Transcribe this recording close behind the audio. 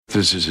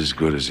This is as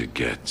good as it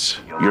gets.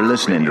 You're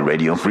listening to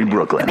Radio Free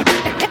Brooklyn.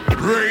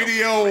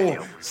 Radio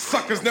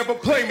suckers never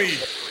play me.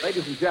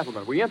 Ladies and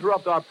gentlemen, we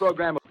interrupt our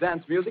program of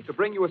dance music to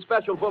bring you a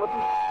special bulletin.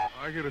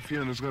 I get a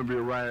feeling there's going to be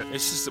a riot.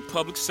 It's just a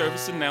public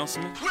service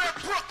announcement. Where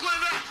Brooklyn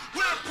at?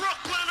 Where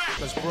Brooklyn at?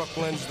 Because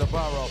Brooklyn's the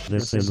borough.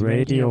 This is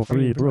Radio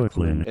Free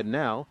Brooklyn. And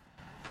now,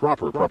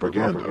 Proper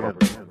propaganda.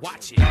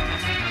 Watch it.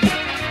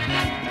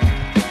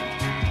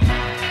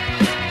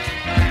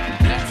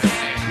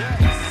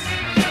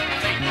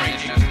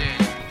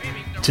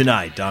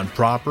 Tonight on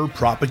Proper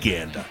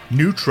Propaganda,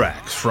 new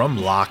tracks from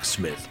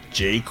Locksmith,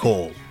 J.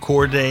 Cole,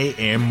 Corday,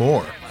 and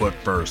more. But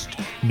first,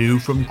 new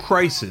from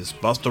Crisis,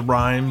 Busta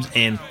Rhymes,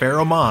 and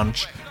Pharoah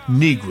Monch,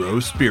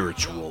 Negro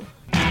Spiritual.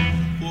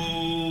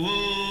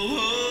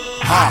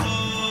 Ha!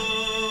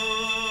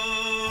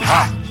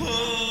 Ha!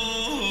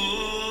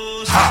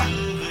 Ha!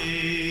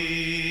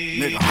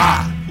 Nigga,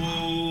 ha!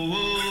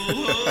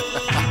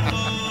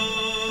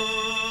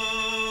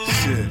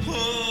 Shit.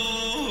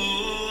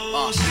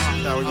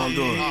 How we gonna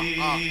do it?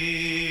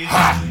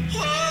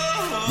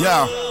 Ha!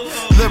 Yeah.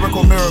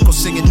 Lyrical miracle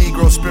singing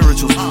Negro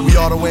spirituals. We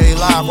all the way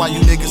live while you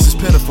niggas is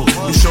pitiful.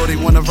 You sure they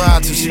wanna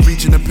ride till she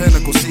reaching the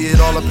pinnacle. See it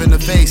all up in the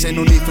face, ain't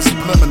no need for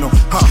subliminal.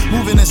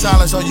 Moving in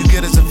silence, all you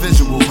get is a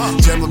visual.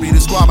 Jam will be the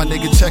squad, my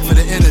nigga, check for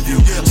the interview.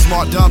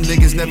 Smart dumb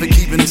niggas never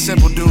keeping it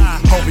simple, dude.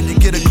 Hoping you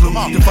get a clue.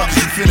 The fuck is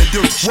you finna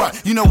do?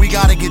 What? You know we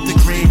gotta get the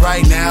green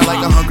right now.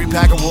 Like a hungry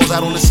pack of wolves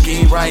out on the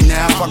scheme right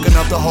now. Fucking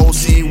up the whole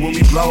scene when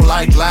we blow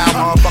like loud.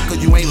 Motherfucker,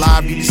 you ain't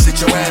live, you need to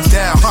sit your ass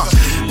down.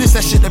 This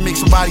that shit that makes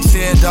somebody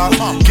stand up.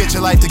 Get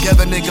your life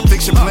together, nigga,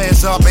 fix your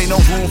plans up. Ain't no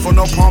room for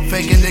no pump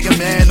faking, nigga,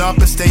 man up.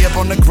 And stay up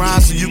on the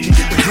grind so you can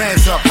get the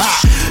grands up.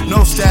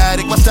 No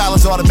static, my style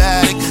is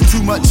automatic.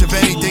 Too much of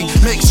anything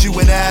makes you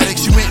an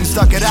addict. You went and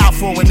stuck it out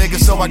for a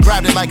nigga, so I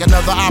grabbed it like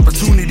another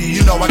opportunity.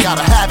 You know I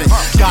gotta have it,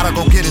 gotta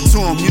go get it to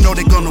them. You know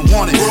they gonna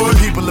want it. When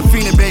people are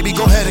fiending, baby,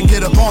 go ahead and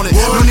get up on it.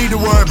 No need to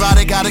worry about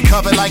it, got it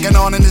covered like an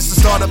on. And it's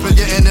the start up of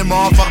your ending,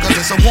 motherfucker.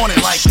 Just I want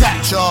it like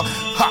that, y'all.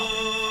 Ha!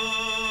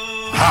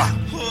 Ha!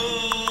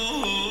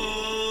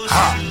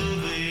 Ha!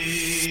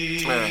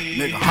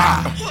 Nigga,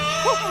 ha!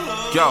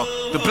 Yo,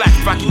 the black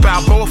Rocky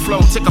Balboa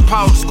flow, take a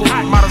power to school.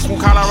 Models from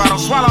Colorado,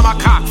 swallow my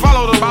cock,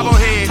 follow the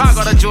bobblehead.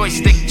 Toggle the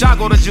joystick,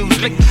 joggle the juice,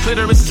 lick the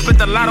clitoris, split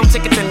the lotto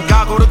ticket, then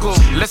goggle the goose.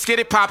 Let's get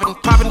it poppin',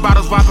 poppin'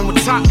 bottles, whoppin'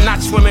 with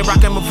top-notch women,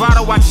 rockin'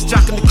 Movado, watches,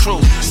 jockin' the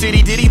crew.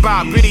 City diddy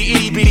bob, bitty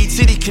itty bitty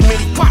titty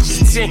committee, watch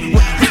the 10,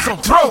 we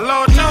gon' throw.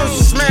 Lord knows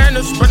this man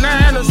is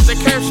bananas, they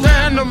can't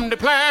stand them, they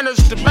plan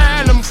us to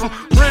ban them from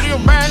radio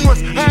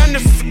bandwidth, and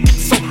if it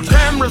gets on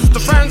cameras, the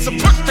fans will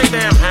put their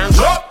damn hands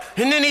up.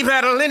 In any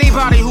battle,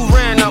 anybody who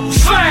ran up,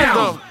 slam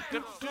them.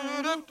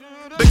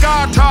 The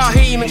God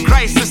Tahim and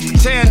Christ is the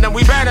tandem.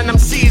 We banning them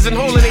seas and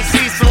holding they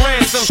seas for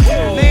ransom.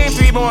 They ain't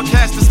three more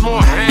cast is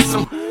more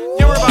handsome.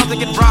 You're about to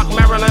get Brock,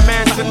 Marilyn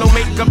Manson. No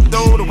makeup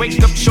though, to wake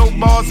up show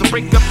bars and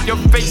break up your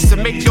face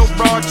and make your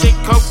broad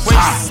Jacob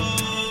waist.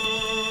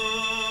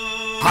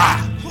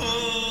 Ha!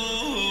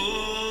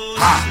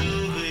 Ha!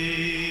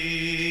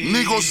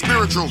 Negro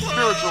spiritual.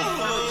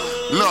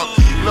 Look,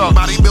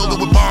 bodybuilder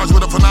with bars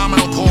with a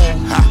phenomenal pull.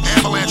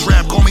 Avalanche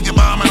rap, call me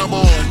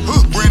abominable.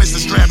 Brandish the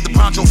strap, the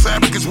poncho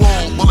fabric is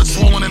wool. Bullets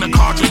swollen in a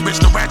cartridge, bitch,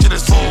 the ratchet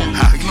is full.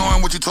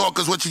 Ignoring what you talk,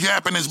 cause what you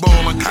yapping is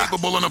bull.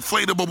 Incapable and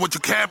inflatable, what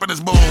you capping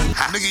is bull.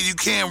 Nigga, you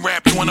can't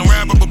rap, you wanna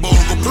rap up a bull.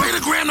 Go play the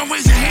gram, don't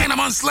raise your hand, I'm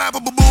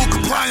unslappable bull.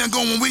 Comply, I'm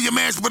going with your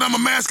mask, but I'm a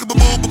maskable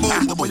bull.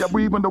 The way I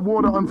breathe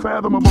underwater,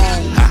 unfathomable.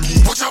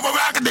 Watch out for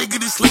rocket, they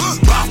get his sleep.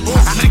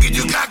 Nigga,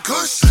 you got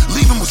kush,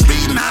 leave him with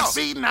speed knots.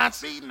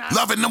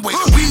 Loving the way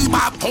we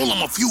bipolar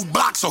him a few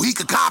blocks so he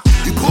could cop.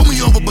 You pull me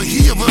over, but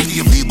he a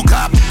rookie, a feeble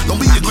cop. Don't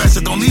be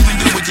aggressive, don't even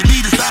do what you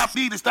need to stop. It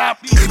be the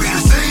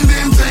same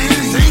damn thing,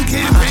 same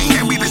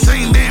campaign, and be the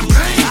same damn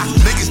pain.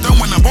 Niggas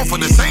throwing up both of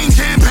the same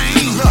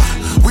champagne.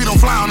 We don't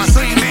fly on the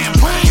same damn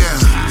plane.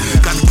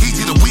 Got the key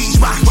to the weed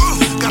spot,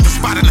 got the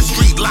spot in the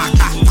street lock.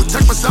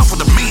 Protect myself with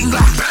the mean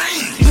block.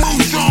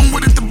 Move strong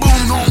with it, the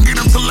boom gon' get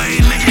him to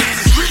lay, nigga. In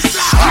the street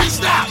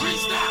stop.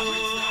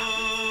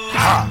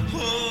 Ha!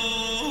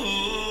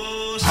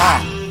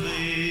 Ha!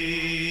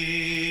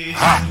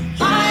 Ha!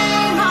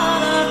 My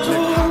mother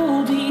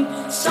told me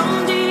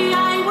someday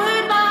I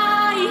would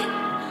buy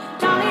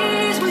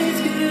dollies with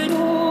good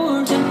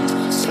oars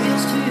and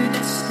sails to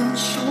distant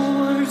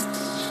shores.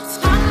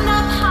 Stand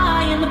up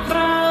high in the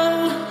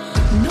prow,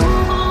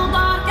 noble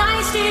bark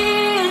I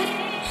steer,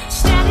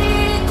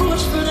 steady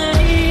course for the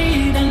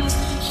heavens.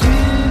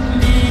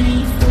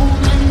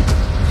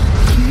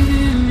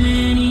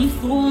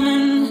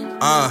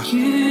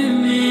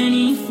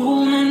 Many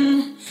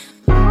foemen.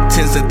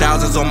 Tens of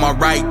thousands on my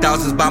right,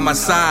 thousands by my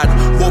side.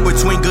 War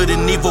between good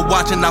and evil,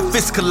 watching our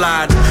fists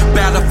collide.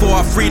 Battle for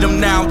our freedom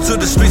now, to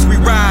the streets we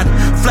ride.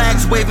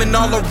 Flags waving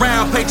all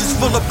around, pages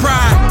full of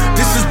pride.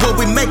 This is where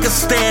we make a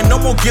stand, no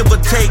more give or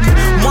take.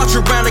 March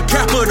around the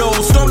Capitol,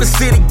 storm the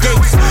city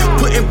gates.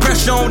 Putting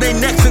pressure on their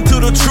necks until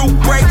the truth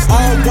breaks.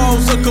 All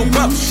walls of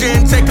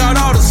corruption, take out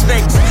all the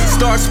snakes.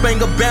 Star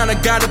Spangled Banner,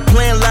 got it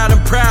playing loud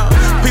and proud.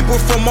 People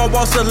from all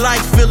walks of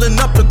life filling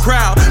up the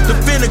crowd.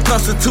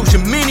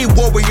 Constitution, many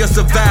warriors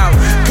avowed,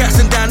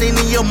 casting down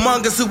any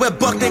among us who have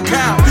bucked and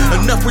cowed.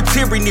 Enough with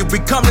tyranny, we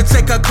come to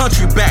take our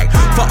country back.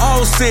 For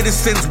all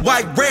citizens,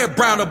 white, red,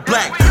 brown, or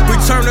black.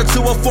 Return her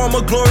to a form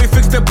of glory,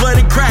 fix their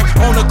bloody crack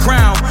on the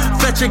crown.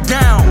 Fetch it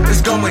down,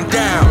 it's going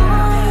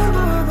down.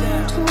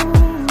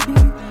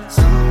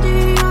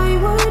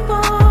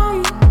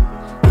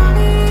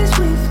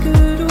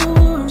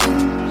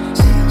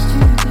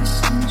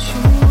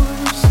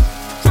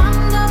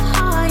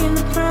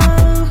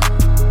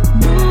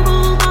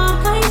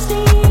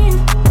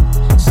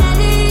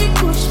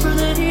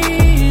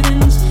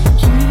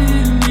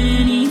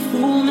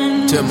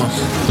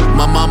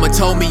 My mama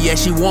told me, yeah,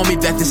 she warned me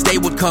that this day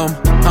would come.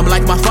 I'm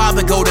like my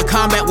father, go to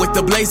combat with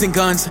the blazing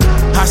guns.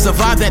 I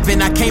survived that,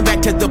 then I came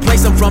back to the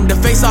place I'm from, to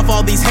face off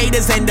all these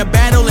haters and the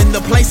battle in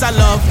the place I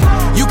love.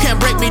 You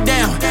can't break me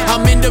down,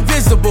 I'm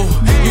indivisible.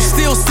 You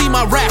still see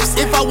my raps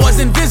if I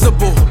was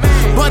invisible.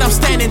 But I'm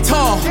standing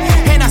tall,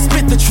 and I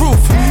spit the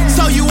truth.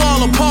 So you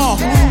all appalled,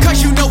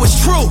 cause you know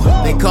it's true.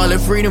 They call it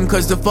freedom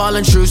cause the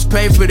fallen troops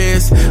pay for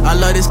this. I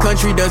love this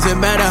country, doesn't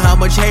matter how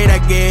much hate I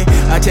get.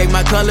 I take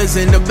my colors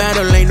in the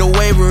battle, ain't no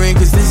wavering.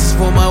 Cause this is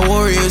for my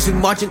warriors who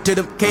marching to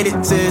the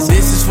cadences.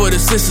 This is for the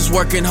sisters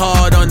working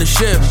hard on the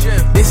ship.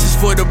 This is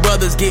for the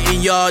brothers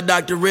getting y'all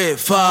doctorate.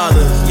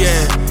 Father,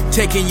 yeah,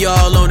 taking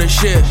y'all on the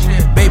ship.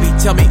 Baby,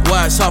 tell me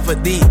why it's hard for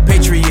the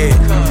patriot.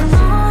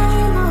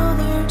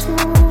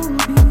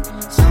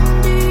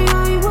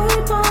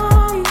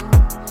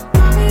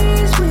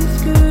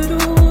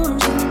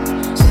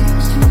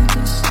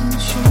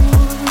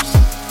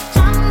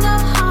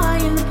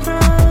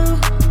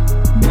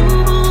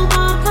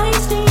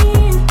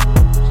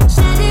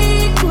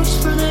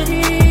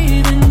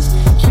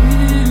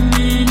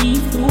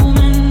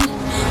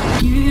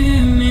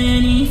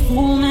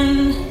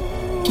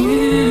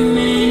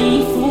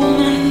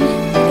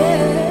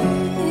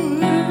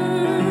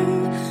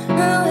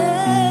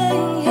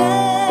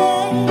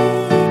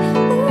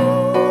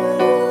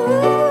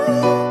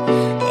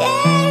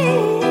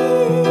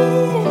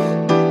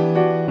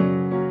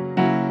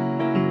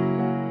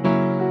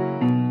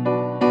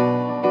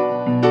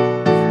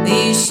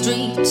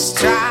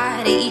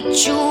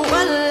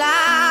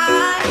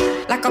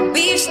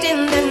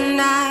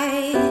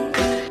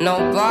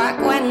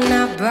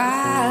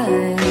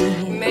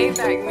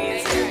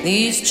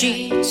 These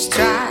cheats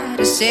try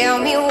to sell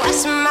me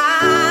what's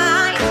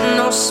mine.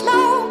 No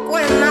smoke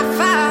when I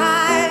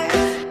fire,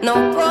 no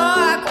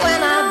pork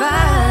when I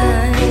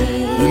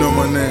buy. You know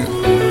my name.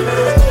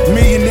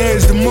 Millionaire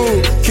is the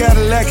move,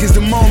 Cadillac is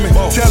the moment.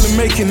 Tell them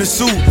making the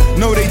suit,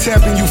 know they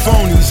tapping you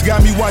phonies.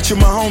 Got me watching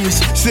my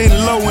homies, sitting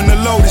low in the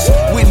Lotus.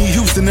 Whitney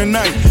Houston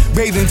tonight,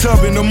 bathing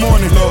tub in the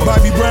morning.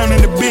 Bobby Brown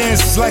in the Benz,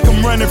 it's like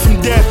I'm running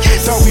from death.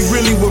 Thought we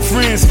really were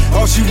friends,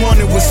 all she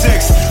wanted was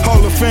sex.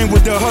 Hall of Fame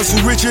with the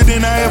hustle, richer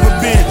than I ever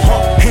been.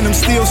 And I'm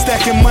still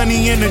stacking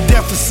money in the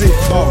deficit.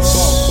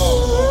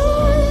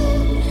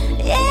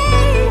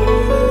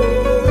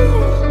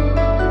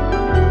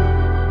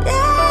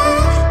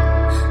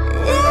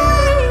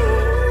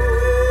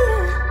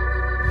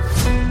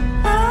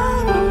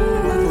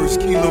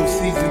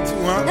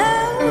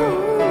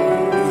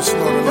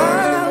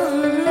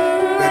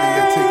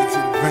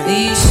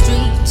 These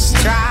streets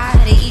try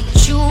to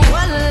eat you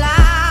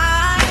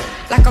alive,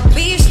 like a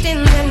beast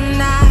in the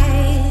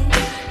night.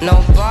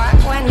 No bark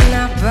when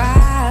I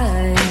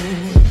bite.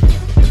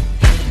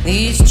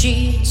 These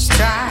cheats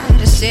try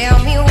to sell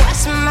me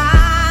what's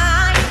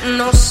mine.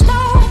 No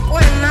smoke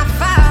when I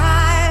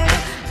fire,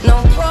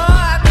 no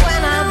bark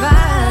when I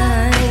bite.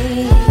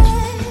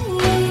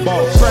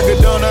 Crack it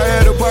down, I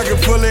had a pocket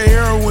full of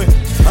heroin.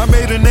 I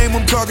made a name,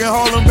 I'm talking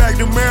Harlem back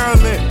to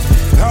Maryland.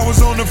 I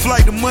was on the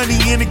flight, the money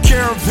in the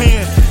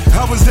caravan.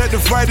 I was at the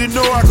fight and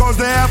know I caused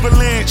the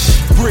avalanche.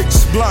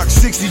 Bricks, block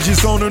 60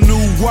 just on a new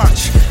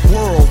watch.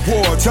 World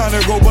war, time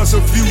to go bust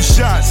a few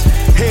shots.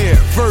 Head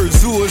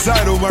first,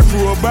 suicidal, my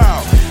crew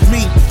about.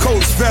 Me,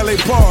 Coach, Valet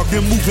Park,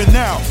 then moving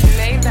out.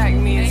 Maybach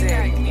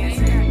music.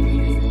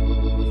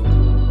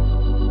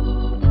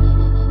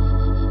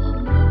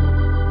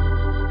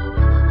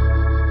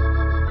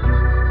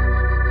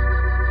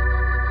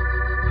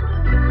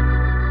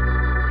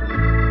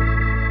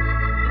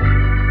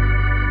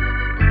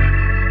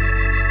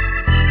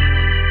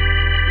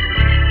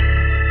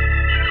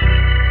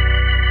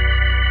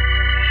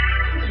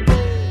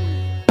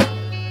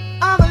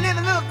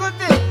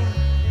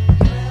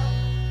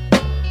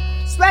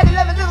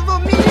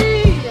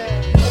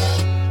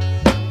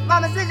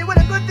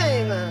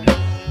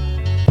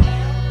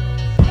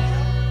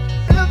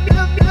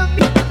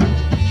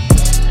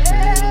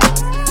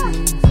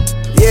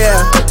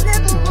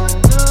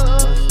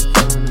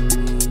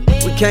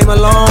 Came a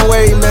long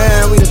way,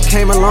 man, we just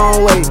came a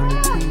long way.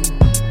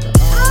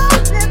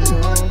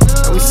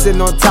 And we sitting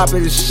on top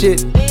of this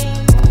shit.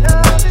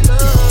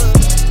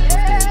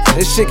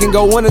 This shit can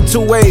go one of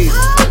two ways.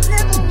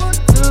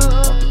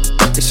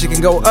 This shit can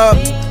go up,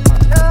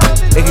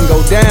 it can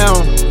go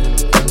down.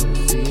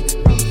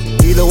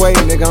 Either way,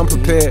 nigga, I'm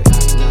prepared.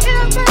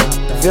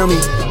 Feel me?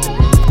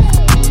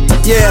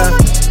 Yeah.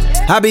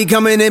 I be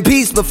coming in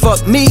peace, but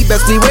fuck me.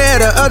 Best beware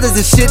the others,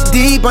 this shit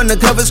deep.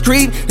 Undercovers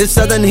creep, this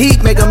southern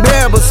heat make them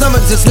bearable. Summer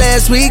just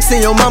last week,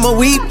 seen your mama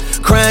weep,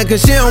 crying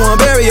cause she don't wanna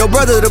bury your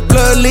brother. The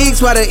blood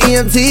leaks while the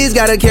EMTs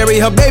gotta carry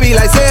her baby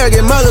like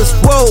surrogate mothers.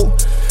 Whoa.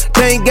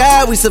 Thank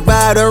God we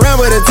survived around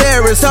with a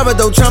terrorist. Suffered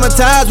though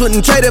traumatized,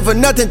 wouldn't trade it for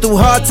nothing through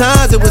hard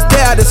times. It was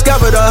there I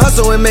discovered a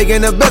hustle and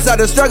making the best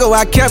out of struggle.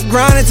 I kept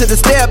grinding to the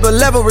step, but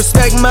level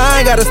respect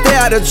mine. Gotta stay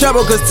out of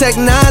trouble, cause tech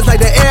nines like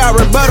the air I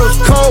rebuttals.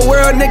 Cold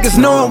world niggas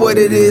knowing what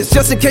it is.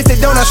 Just in case they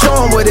don't, I show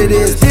them what it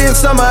is. In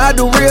summer I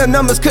do real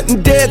numbers,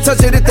 couldn't dare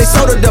touch it if they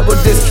sold a double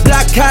disc.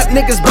 Black hot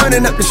niggas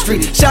burning up the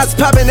street, shots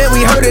popping and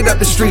we heard it up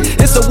the street.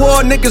 It's a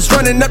war, niggas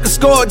running up the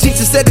score.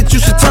 Jesus said that you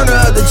should turn the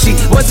other cheek.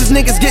 Once these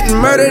niggas getting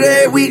murdered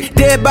every week,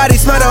 dead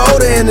bodies smell the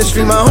odor in the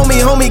street. My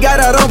homie got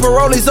out on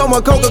parole. He's on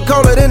more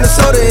Coca-Cola than the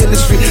soda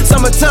industry.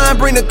 Summertime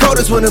bring the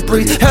coldest winter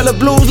breeze. Hella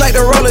blues like the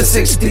rolling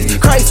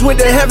 60s. Christ went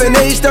to heaven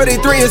age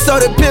 33 and so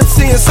did Pimp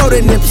C and so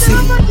did Nipsey.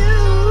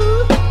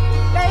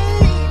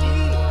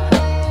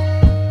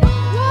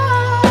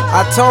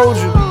 I told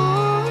you.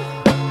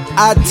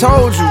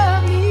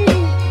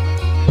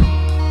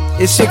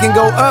 This shit can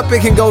go up,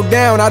 it can go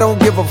down. I don't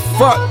give a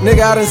fuck,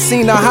 nigga. I done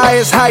seen the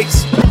highest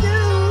heights.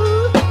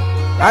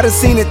 I done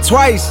seen it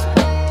twice.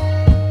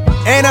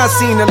 And I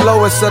seen the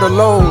lowest of the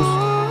lows.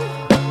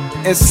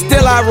 And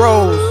still I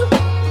rose.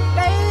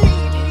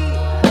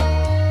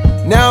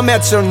 Now I'm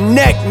at your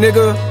neck,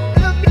 nigga.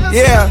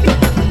 Yeah.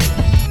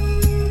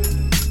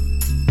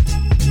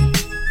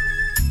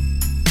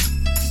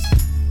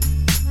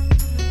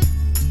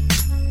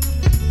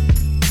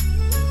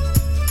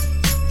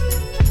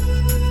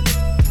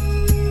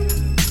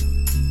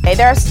 Hey,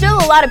 there are still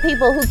a lot of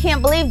people who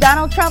can't believe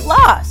Donald Trump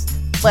lost.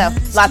 Well,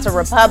 lots of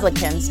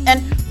Republicans.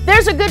 And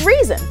there's a good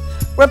reason.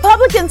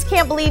 Republicans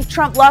can't believe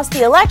Trump lost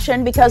the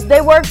election because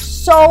they worked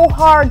so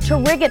hard to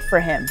rig it for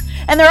him.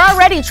 And they're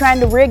already trying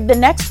to rig the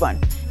next one.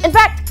 In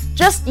fact,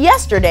 just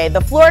yesterday, the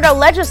Florida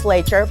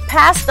legislature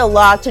passed a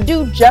law to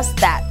do just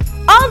that.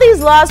 All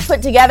these laws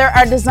put together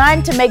are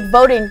designed to make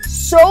voting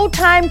so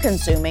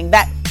time-consuming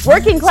that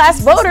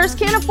working-class voters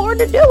can't afford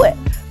to do it.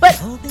 But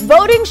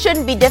voting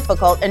shouldn't be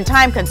difficult and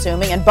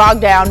time-consuming and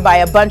bogged down by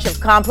a bunch of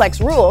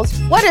complex rules.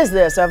 What is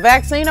this, a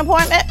vaccine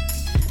appointment?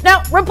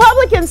 Now,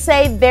 Republicans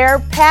say they're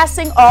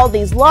passing all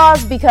these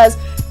laws because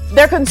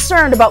they're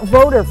concerned about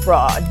voter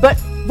fraud. But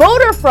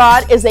voter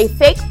fraud is a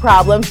fake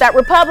problem that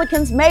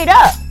Republicans made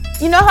up.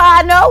 You know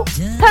how I know?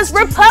 Because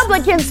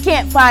Republicans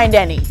can't find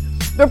any.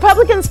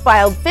 Republicans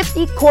filed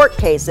 50 court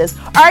cases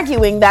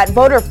arguing that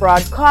voter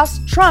fraud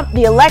cost Trump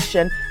the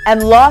election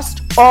and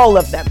lost all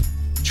of them.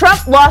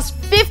 Trump lost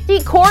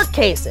 50 court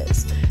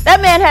cases.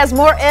 That man has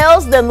more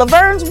L's than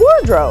Laverne's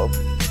wardrobe.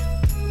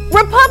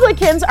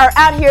 Republicans are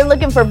out here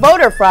looking for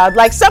voter fraud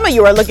like some of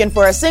you are looking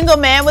for a single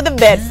man with a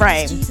bed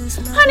frame.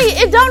 Honey,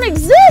 it don't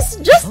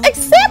exist. Just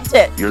accept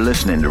it. You're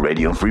listening to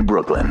Radio Free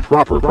Brooklyn.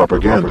 Proper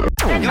propaganda.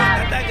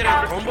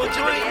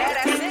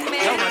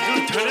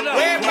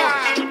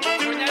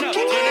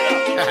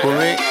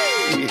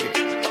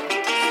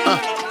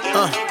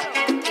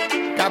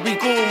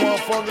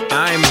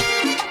 I'm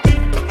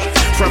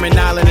from an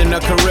island in the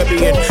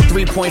Caribbean,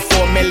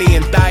 3.4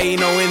 million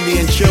Taino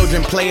Indian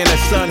children play in the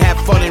sun, have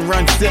fun and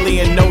run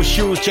silly in no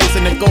shoes,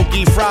 chasing the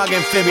Goki frog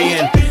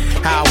amphibian.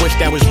 How I wish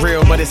that was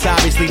real, but it's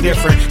obviously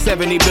different.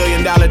 $70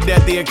 billion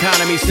debt the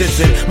economy sits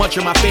in. Much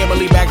of my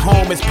family back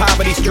home is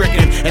poverty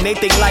stricken, and they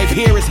think life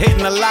here is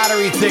hitting a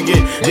lottery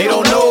ticket. They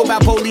don't know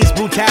about police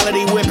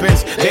brutality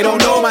whippings. They don't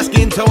know my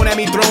skin tone had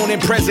me thrown in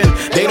prison.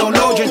 They don't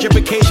know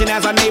gentrification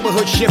as our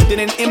neighborhood shifting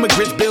and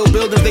immigrants build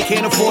buildings they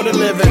can't afford to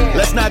live in.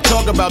 Let's not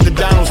talk about the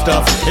Donald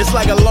stuff. It's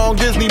like a long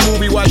Disney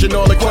movie watching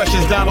all the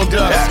questions Donald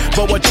does.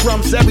 But what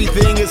trumps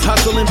everything is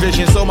hustle and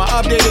vision. So my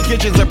updated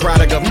kitchen's a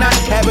product of not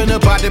having a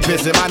pot to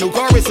piss in. My new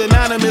car is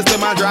synonymous to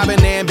my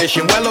driving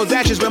ambition. Well, those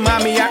actions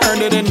remind me I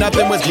earned it and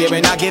nothing was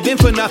given. I give in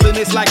for nothing,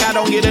 it's like I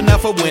don't get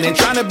enough of winning.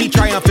 Trying to be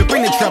triumphant,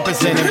 bring the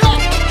trumpets in it.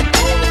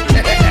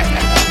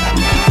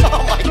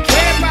 Oh my God.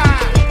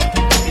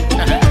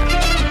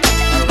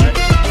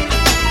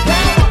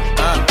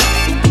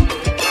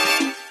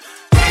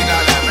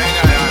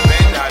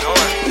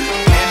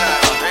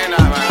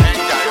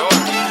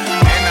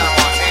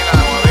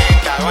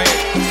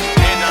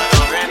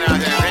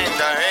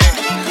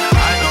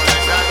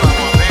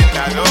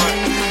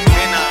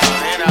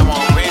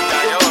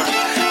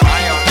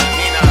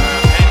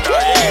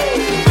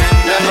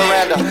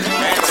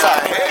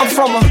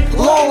 From a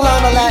long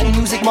line of Latin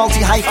music,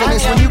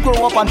 multi-hyphenates. When you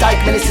grow up on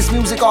Dykeman, it's this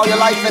music all your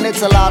life, and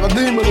it's a lot of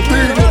them.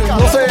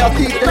 No sé a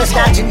ti,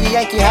 snatching your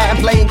Yankee hat and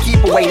playing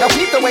keep away. Now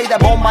keep the way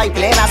that bomba y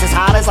plenas, as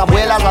hot as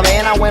abuelas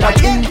avena. When I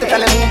tinte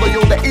Telemundo,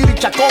 yo de ir y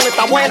chacón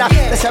está buena.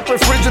 The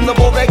separate fridge in the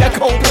bodega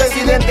con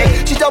presidente.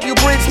 GW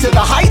Bridge to the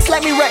heights,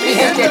 let me wreck me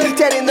gente.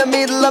 Dead in the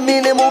middle of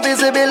minimal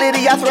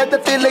visibility. I thread the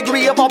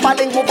filigree of all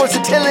bilingual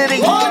versatility.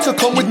 So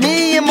come with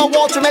me in my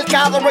Walter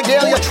Mercado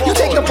regalia. You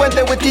take the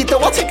puente with Tito,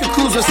 I'll take a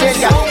cruise with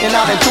Celia. In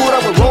aventura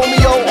with Julio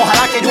Romeo.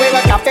 Ojalá que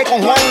llueva café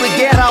con Juan Luis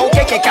Guerra.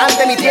 Okay, que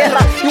cante mi tierra.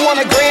 You want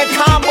a grand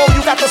combo?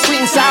 You got the sweet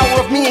and sour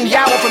of me and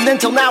Yawa. From then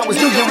till now, it's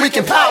New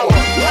Eureka power.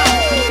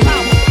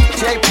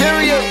 J.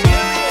 Period.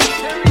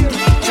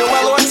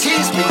 Joel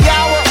Ortiz, me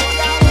Yawa.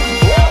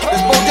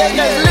 This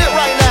bodega is lit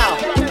right now.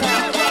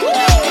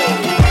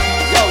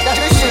 Yo, that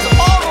shit's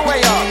all the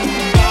way up.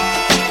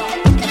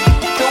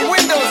 The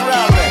windows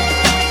round there.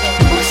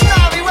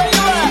 Snobby, where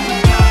you at?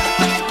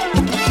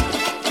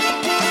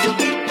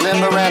 Lynn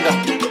Miranda.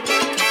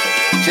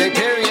 J.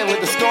 Period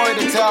with the story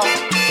to tell.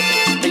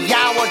 The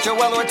Yawa,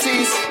 Joel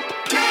Ortiz.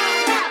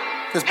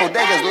 This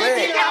bodega's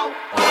lit.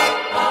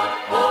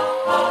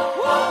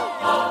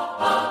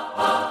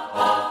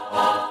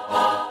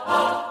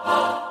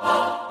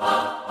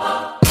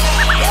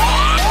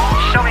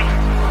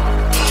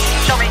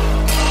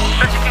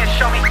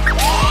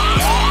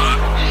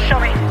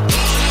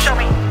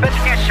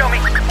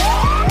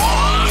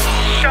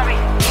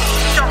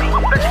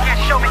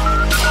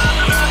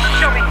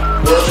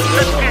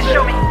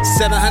 Show me.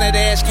 700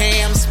 dash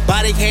cams,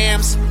 body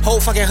cams, whole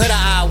fucking hood of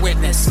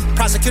eyewitness.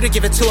 Prosecutor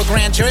give it to a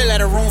grand jury,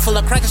 let a room full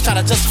of crackers try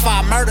to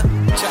justify murder.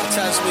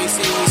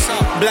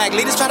 Black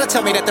leaders try to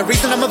tell me that the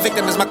reason I'm a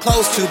victim is my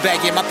clothes too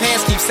baggy and my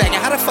pants keep sagging.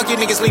 How the fuck you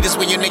niggas leaders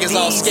when you niggas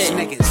all scared?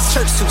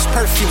 Church suits,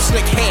 perfume,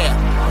 slick hair.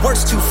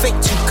 Words too fake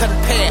to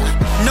compare.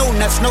 No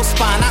nuts, no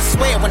spine, I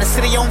swear. When the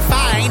city on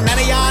fire, ain't none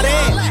of y'all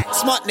there.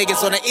 Smart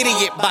niggas on the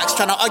idiot box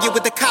trying to argue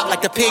with the cop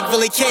like the pig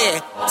really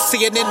care.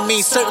 Seeing in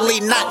me,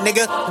 certainly not,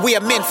 nigga. We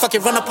are men,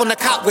 fucking run up on the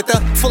cop with a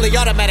fully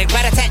automatic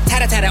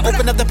rat-a-tat-tat-a-tat.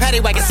 Open up the paddy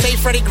wagon, say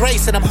Freddie Gray.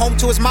 Send him home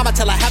to his mama,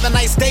 tell her have a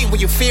nice day.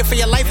 When you fear for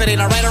your life, it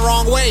ain't a right or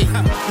wrong way.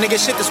 Nigga,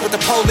 shit, this what the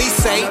police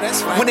say.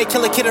 When they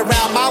kill a kid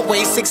around my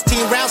way,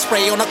 16 round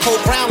spray on a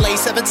cold ground lay.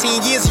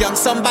 17 years young,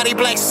 somebody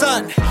black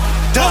son.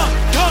 Dumb.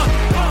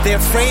 They're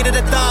afraid of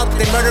the dog,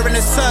 they murdering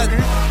his son.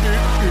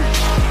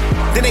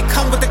 Then they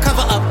come with the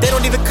cover up, they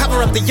don't even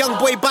cover up the young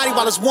boy body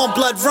while his warm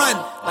blood run.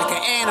 Like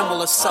an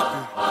animal or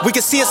something. We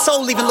can see a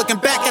soul even looking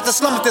back at the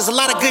slum if there's a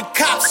lot of good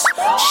cops.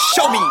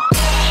 Show me.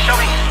 Show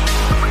me.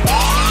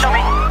 Show me.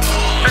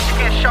 But you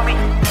can't show me.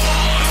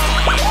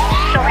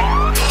 Show me.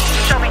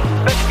 Show me.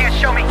 But you can't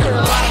show me. A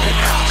lot of good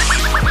cops.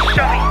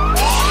 Show me.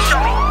 Show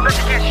me. But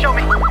you can't show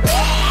me.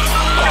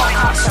 Show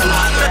me.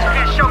 But you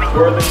can't show me.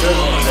 Where are the good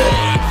ones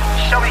at?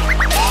 Show me.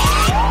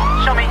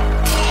 Show me.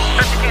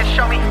 But you can't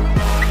show me.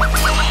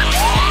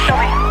 Show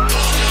me.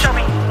 Show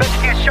me. But you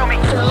can't show me.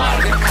 A lot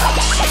of good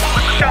cops.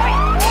 Show me.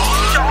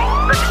 Show me.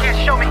 But you can't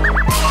show me. Show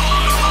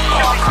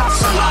me.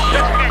 But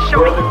you can't show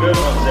me. Where are the good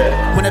ones at?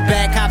 When a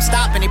bad cop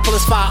stop and he pull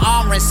his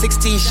firearm and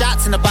 16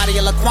 shots in the body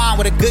of Laquan,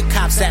 where the good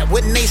cops at?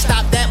 Wouldn't they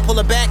stop that? Pull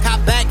a bad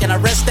cop back and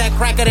arrest that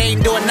cracker? They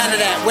ain't doing none of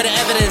that. Where the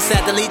evidence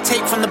at? Delete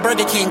tape from the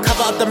Burger King,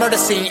 cover up the murder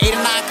scene. 8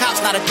 or 9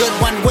 cops, not a good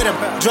one with him.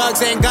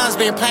 Drugs and guns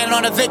being planted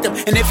on a victim.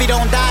 And if he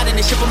don't die, then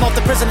they ship him off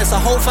to prison. It's a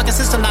whole fucking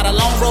system, not a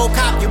lone road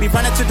cop. You be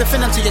running to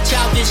defend him till your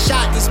child gets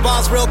shot. These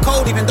bars real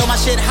cold, even though my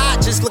shit hot.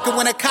 Just looking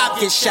when a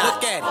cop gets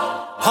shot.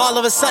 All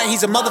of a sudden,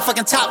 he's a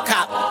motherfucking top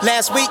cop.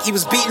 Last week, he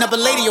was beating up a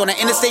lady on the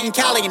interstate in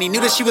Cali, and he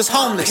knew that she was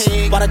homeless.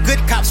 While the good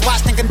cops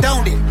watched and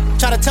condoned it.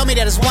 Try to tell me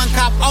that it's one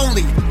cop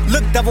only.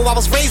 Look, devil, I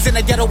was raised in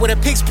the ghetto where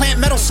the pigs plant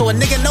metal, so a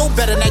nigga know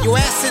better. Now you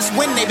ask since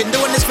when they've been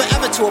doing this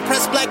forever to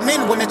oppress black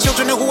men, women,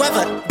 children, or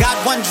whoever. Got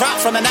one drop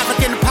from an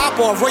African pop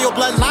or a royal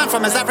bloodline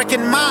from his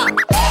African mom.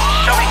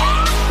 Show me.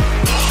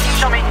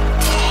 Show me.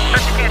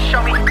 But you can't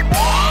show me.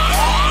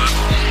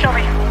 Show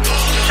me.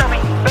 Show me.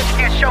 But you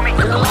can't show me.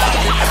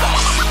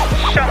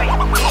 Show me.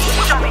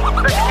 Show me.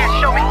 But you can't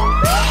show me.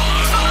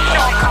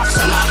 Show me.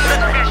 But you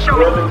can't show me.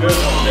 Where are the good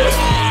ones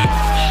at?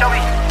 Show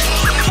me. Show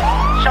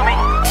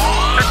me.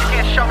 But you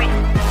can't show me.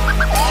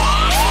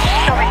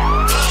 Show me.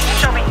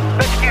 Show me.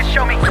 But you can't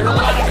show me.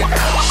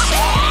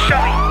 Show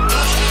me.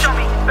 Show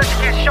me. But you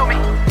can't show me.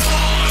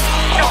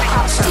 Show me. But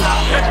you can't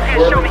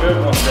show me.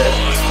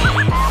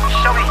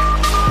 Show me.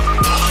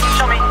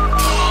 Show me.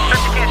 But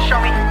you can't show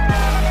me.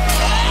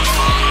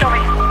 Show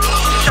me.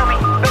 Show me.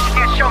 But you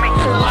can't show me.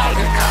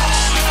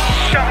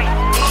 Show me.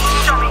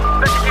 Show me.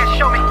 But you can't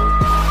show me.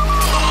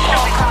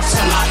 Show me.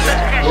 But you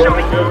can't show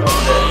me.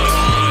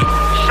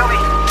 Show me.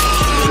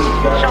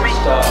 Show me.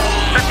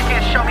 But you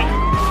can't show me.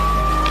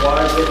 Why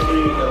is it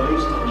being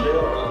released from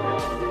jail?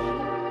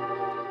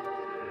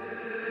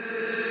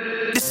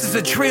 This is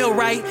a drill,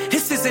 right?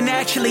 This isn't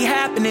actually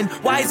happening.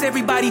 Why is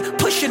everybody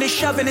pushing and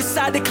shoving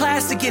inside the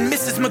class again?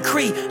 Mrs.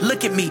 McCree,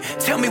 look at me.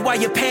 Tell me why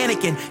you're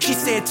panicking. She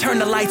said turn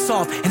the lights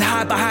off and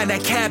hide behind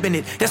that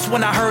cabinet. That's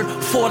when I heard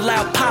 4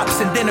 loud pops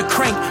and then a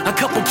crank. A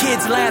couple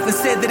kids laughed and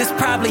said that it's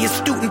probably a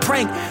student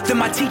prank. Then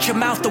my teacher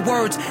mouthed the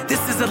words,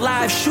 this is a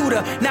live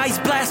shooter. Now he's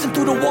blasting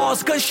through the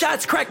walls.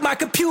 Gunshots crack my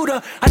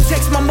computer. I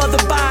text my mother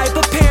bye,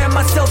 preparing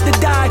myself to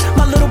die.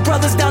 My little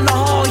brother's down the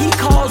hall. He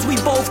calls, we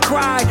both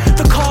cry.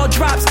 The call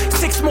drops,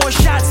 6 more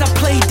shots, I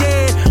play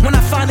dead. When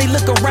I finally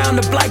look around,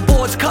 the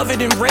blackboard's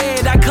covered in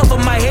red. I cover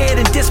my head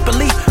in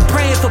disbelief,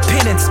 praying for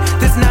penance.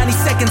 There's 90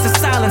 seconds of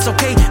silence,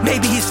 okay,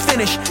 maybe he's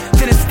finished.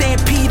 Then a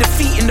stampede of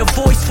feet and the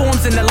voice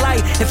forms in the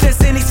light. If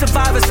there's any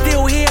survivors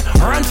still here,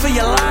 run for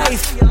your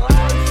life.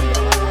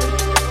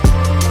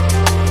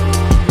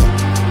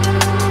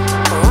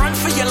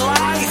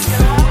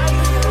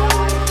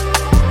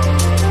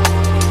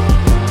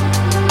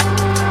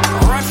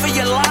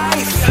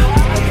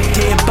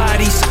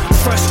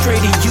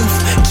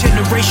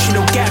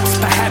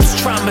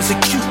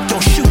 acute,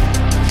 don't shoot.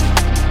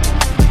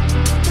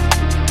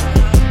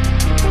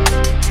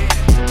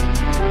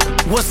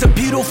 What's a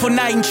beautiful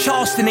night in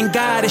Charleston and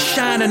God is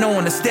shining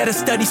on us. There to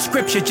study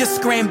scripture, just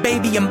scram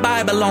baby and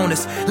Bible on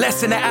us.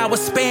 Less than an hour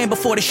span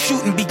before the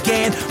shooting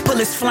began.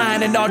 Bullets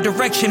flying in our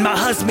direction, my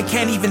husband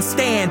can't even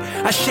stand.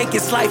 I shake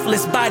his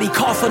lifeless body,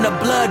 coughing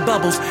up blood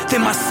bubbles.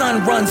 Then my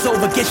son runs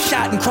over, gets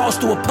shot and crawls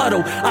to a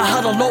puddle. I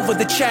huddle over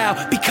the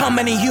child,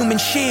 becoming a human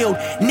shield.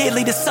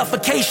 Nearly to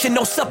suffocation,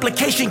 no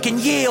supplication can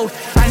yield.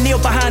 I kneel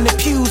behind the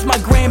pews, my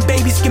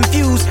grandbaby's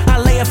confused. I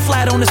lay her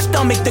flat on the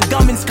stomach, the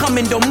gunman's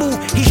coming, don't move.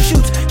 He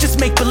shoots, just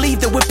make believe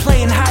that we're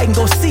playing hide and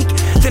go seek.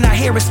 Then I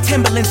hear his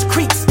Timberlands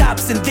creak,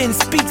 stops and then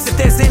speaks. If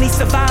there's any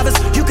survivors,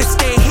 you can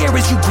stay here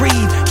as you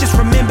grieve. Just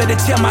remember to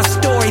tell my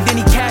story, then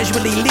he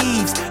casually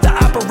leaves. The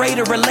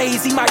operator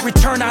relays, he might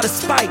return out of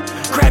spite.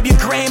 Grab your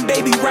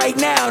grandbaby right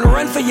now and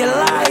run for your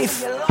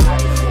life.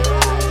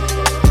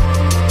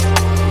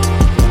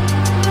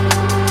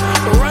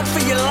 Run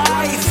for your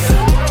life.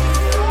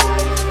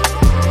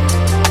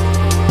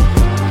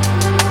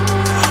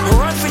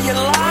 Run for your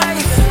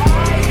life.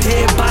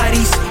 Dead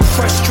bodies,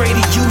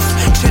 frustrated youth,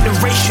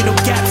 generational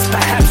gaps,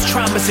 perhaps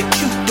trauma's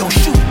acute, don't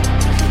shoot.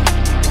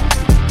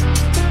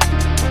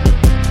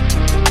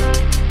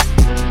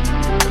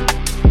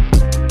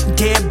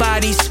 Dead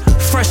bodies,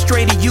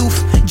 frustrated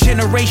youth,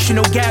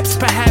 generational gaps,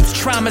 perhaps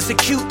trauma's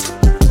acute.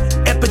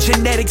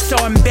 Epigenetics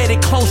are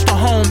embedded close to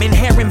home.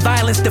 Inherent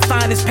violence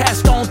defined as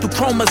passed on through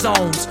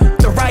chromosomes.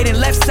 The right and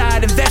left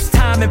side invest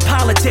time in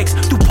politics,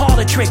 do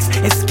politics,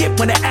 and skip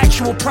when the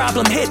actual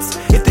problem hits.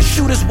 If the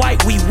shooter's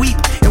white, we weep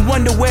and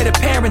wonder where the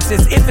parents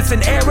is. If it's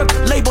an Arab,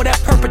 label that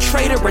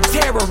perpetrator a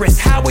terrorist.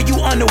 How are you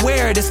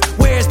unaware of this?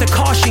 Where's the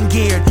caution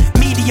geared?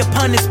 Media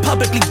pundits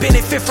publicly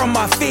benefit from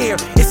our fear.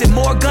 Is it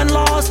more gun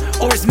laws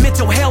or is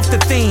mental health the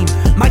theme?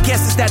 My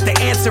guess is that the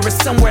answer is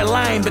somewhere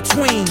lying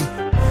between.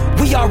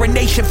 We are a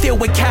nation filled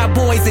with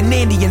cowboys and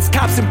Indians,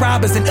 cops and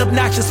robbers, and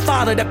obnoxious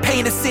father that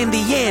paint us in the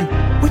end.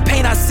 We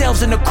paint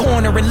ourselves in a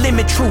corner and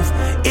limit truth.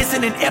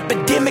 Isn't an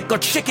epidemic or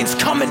chickens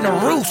coming to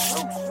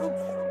roost?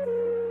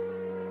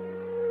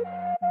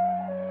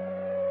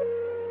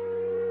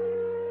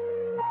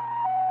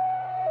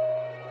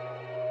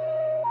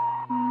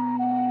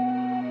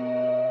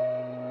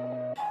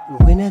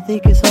 When I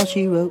think it's all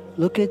she wrote,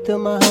 looking through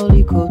my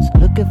holy quotes,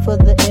 looking for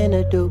the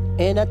antidote,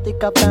 and I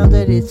think I found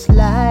that it's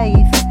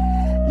life.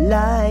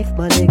 Life,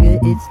 my nigga,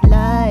 it's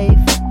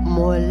life,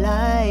 more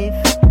life.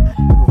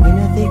 When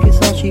I think it's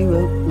all she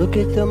wrote,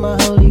 looking through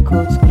my holy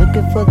quotes,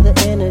 looking for the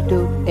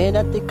antidote, and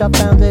I think I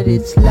found that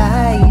it's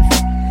life.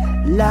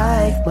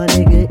 Life, my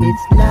nigga,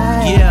 it's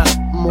life. Yeah.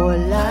 More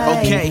life.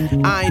 Okay,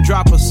 I ain't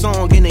drop a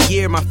song in a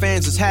year, my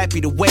fans is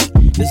happy to wait.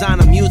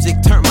 Designer music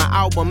turned my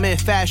album in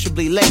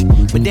fashionably late,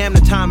 but damn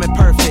the timing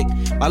perfect.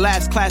 My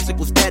last classic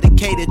was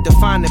dedicated to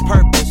finding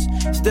purpose.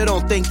 Still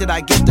don't think that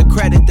I get the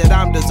credit that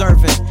I'm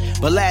deserving,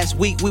 but last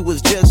week we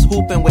was just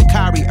hooping with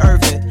Kyrie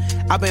Irving.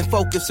 I've been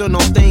focusing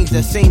on things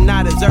that seem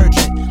not as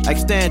urgent, like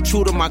staying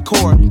true to my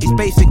core. These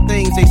basic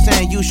things they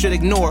saying you should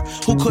ignore.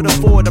 Who could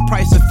afford the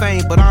price of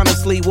fame? But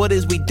honestly, what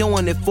is we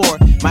doing it for?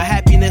 My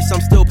happiness,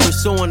 I'm still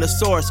pursuing the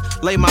source.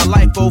 Lay my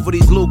life over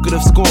these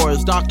lucrative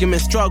scores.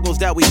 Document struggles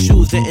that we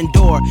choose to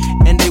endure,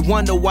 and they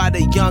wonder why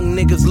the young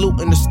niggas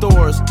looting the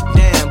stores.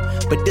 Damn,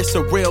 but this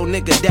a real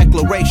nigga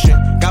declaration.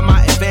 Got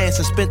my advance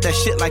and spent that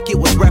shit like it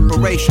was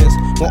reparations.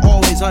 Won't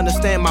always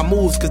understand my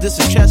moves, cause this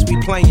is chess we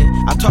playing.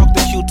 I talked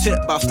to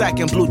Q-Tip about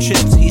stacking blue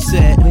chips. He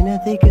said, when I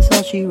think it's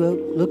all she wrote,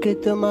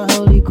 looking through my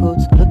holy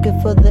quotes, looking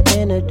for the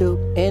antidote,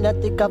 and I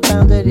think I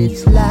found that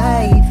it's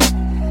life.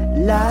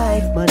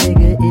 Life, my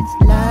nigga,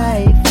 it's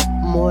life,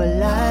 more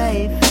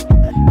life.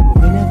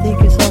 When I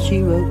think it's all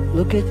she wrote,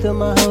 looking through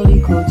my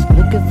holy quotes,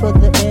 looking for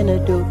the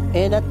antidote,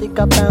 and I think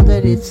I found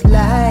that it's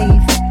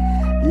life.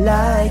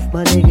 Life,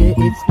 my nigga,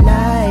 it's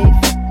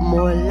life,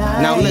 more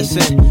life. Now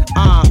listen,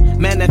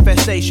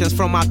 manifestations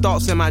from my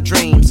thoughts and my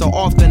dreams. So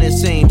often it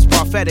seems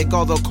prophetic,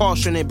 although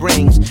caution it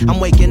brings.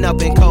 I'm waking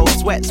up in cold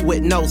sweats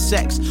with no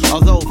sex.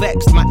 Although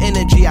vexed, my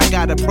energy I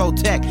gotta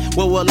protect.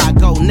 Where will I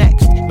go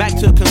next? Back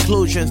to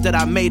conclusions that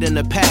I made in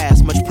the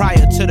past, much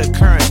prior to the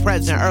current,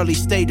 present, early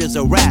stages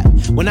of rap,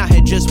 when I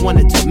had just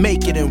wanted to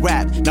make it in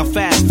rap. Now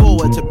fast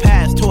forward to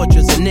past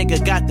tortures, a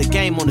nigga got the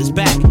game on his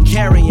back,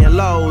 carrying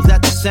lows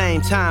at the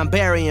same time,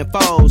 burying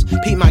foes.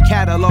 Peep my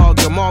catalog,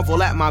 you'll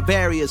marvel at my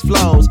various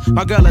flows.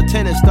 My girl a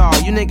tennis star,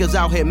 you niggas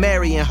out here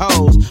marrying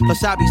hoes.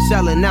 Plus I be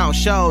selling out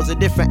shows at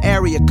different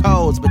area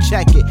codes. But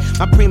check it,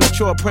 my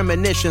premature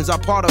premonitions are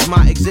part of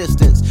my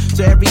existence.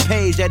 So every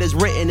page that is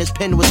written is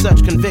penned with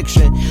such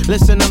conviction.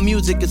 Listen to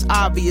music, it's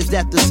obvious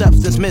that the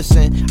substance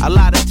missing. A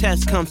lot of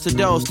tests comes to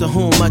those to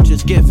whom much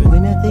is given.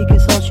 When I think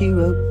it's all she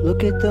wrote,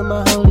 looking through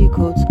my holy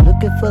quotes,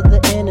 looking for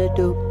the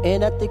antidote,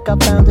 and I think I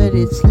found that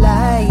it's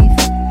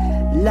life.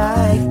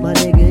 Life, my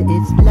nigga,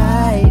 it's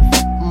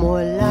life,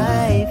 more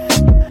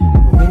life.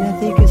 When I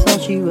think it's all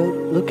she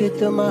wrote, looking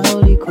through my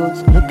holy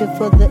quotes, looking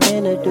for the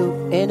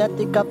antidote, and I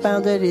think I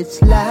found that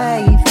it's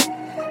life.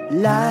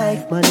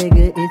 Life, my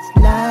nigga, it's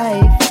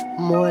life,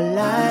 more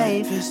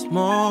life. It's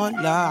more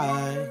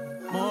life.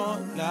 more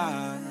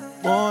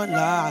life, more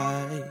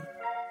life,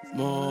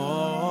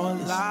 more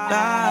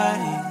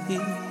life.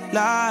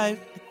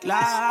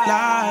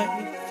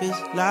 Life is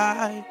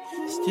life,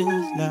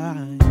 still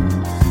life.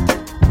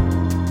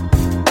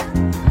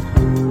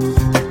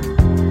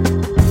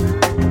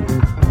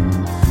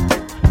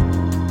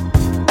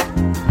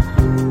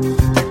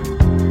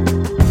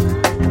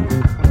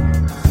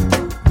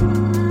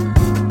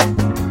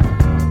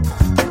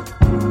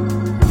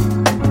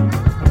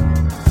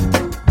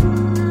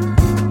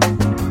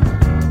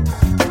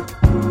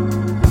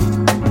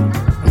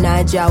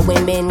 Naija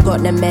women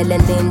got the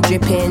melanin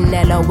dripping.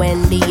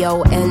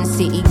 L-O-N-D-O-N,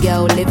 city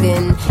girl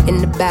living in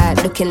the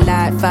back, looking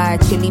like fire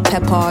chili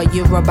pepper.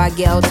 Yoruba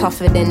girl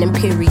tougher than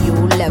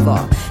imperial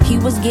leather. He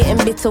was getting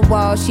bitter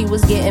while she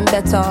was getting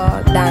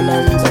better.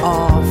 Diamonds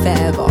are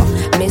forever.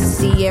 Miss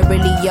Sierra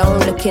Leone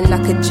looking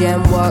like a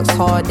gem. Works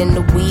hard in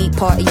the week,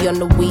 party on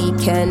the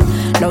weekend.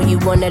 Know you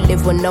wanna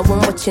live when no one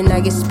watching how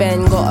you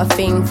spend. Got a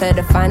thing for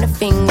the finer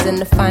things and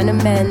the finer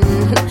men.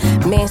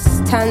 Miss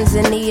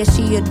Tanzania,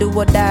 she a do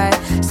or die.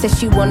 Says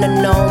she wanna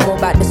know more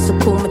about the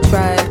Sukuma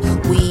tribe.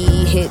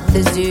 We hit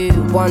the zoo,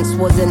 once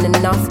wasn't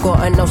enough.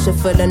 Got an ocean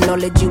full of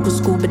knowledge, you could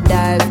scuba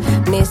dive.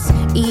 Miss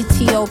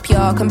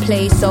Ethiopia can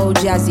play so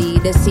jazzy.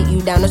 They sit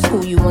you down to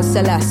school, you want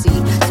Selassie.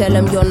 Tell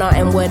them you're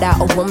nothing without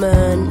a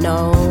woman,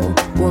 no.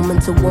 Woman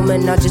to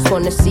woman, I just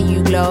wanna see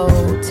you glow.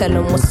 Tell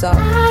them what's up.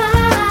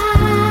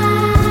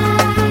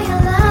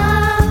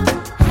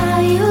 How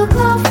you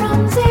go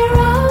from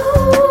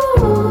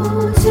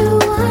 0 to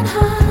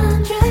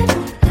 100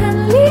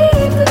 and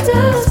leave the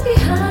dust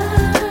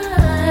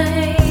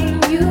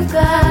behind. You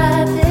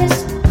got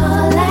this,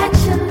 all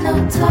action, no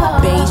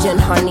talk. Bayesian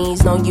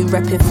honeys, know you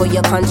repping for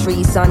your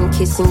country. Sun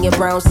kissing your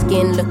brown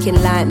skin,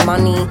 looking like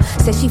money.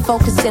 Says she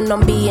focusing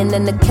on being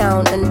an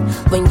accountant.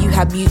 When you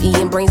have beauty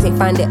and brains, they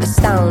find it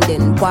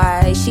astounding.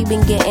 Why? She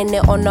been getting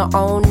it on her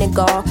own,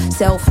 nigga.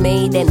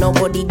 Self-made, ain't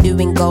nobody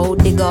doing gold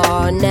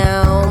digger.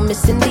 Now,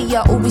 Miss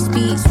India always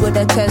speaks with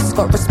her chest.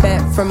 Got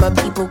respect from her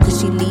people cause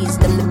she leads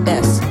them the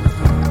best.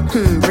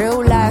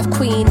 Real life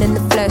queen in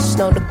the flesh.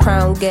 Know the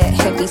crown get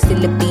heavy, still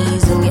the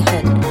bees on your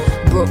head.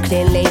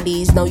 Brooklyn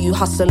ladies, know you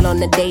hustle on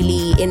the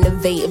daily.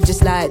 Innovative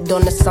just like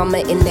Donna Summer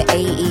in the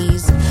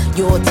 80s.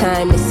 Your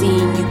time is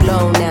seeing you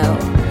glow now.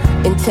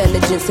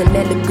 Intelligence and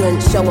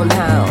elegance, show 'em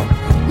how.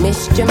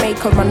 Miss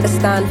Jamaica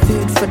understand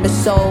food for the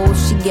soul.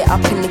 She get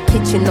up in the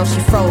kitchen or she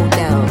throw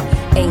down.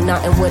 Ain't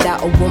nothing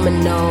without a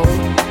woman, no.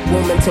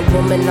 Woman to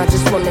woman, I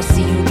just wanna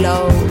see you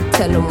glow.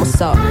 Tell 'em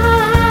what's up.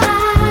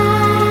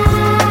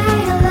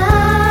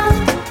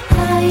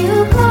 How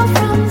you go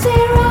from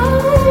 0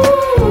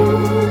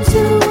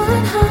 to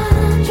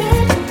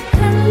 100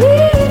 and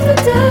leave the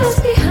dust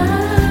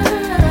behind.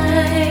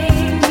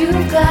 You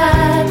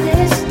got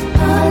this,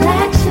 all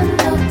action,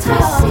 no talk. I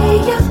see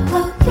your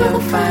glow, you're the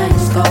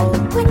finest gold.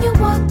 When you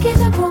walk in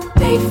the room,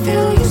 They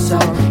feel your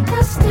soul.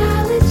 your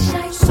style it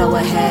shines So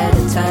ahead of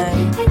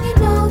time. and you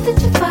know that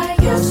you're fine.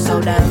 You're so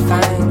damn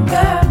fine,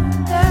 girl.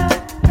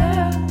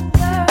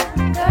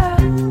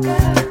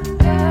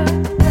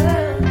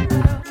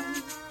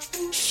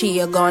 She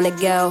a goner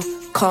girl,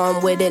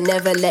 calm with it,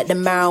 never let the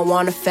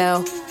marijuana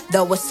fail.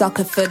 Though a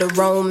sucker for the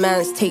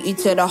romance, take you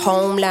to the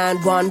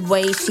homeland. One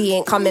way, she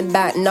ain't coming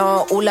back,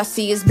 nah. All I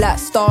see is black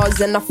stars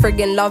and I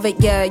friggin' love it,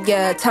 yeah,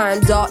 yeah.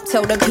 Time's up,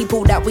 tell the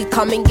people that we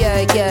coming,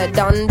 yeah, yeah.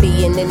 Done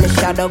being in the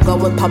shadow,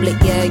 going public,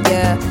 yeah,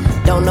 yeah.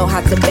 Don't know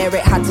how to bear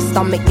it, how to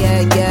stomach,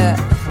 yeah, yeah.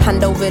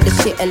 Hand over the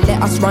shit and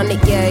let us run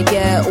it, yeah,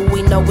 yeah. All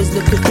we know is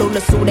looking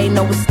clueless, all they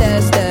know is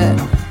stare, stare.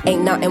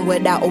 Ain't nothing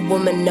without a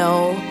woman,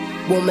 no.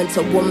 Woman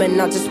to woman,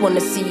 I just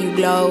wanna see you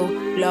glow,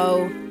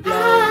 glow,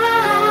 glow.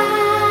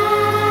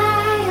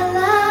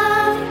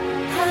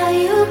 How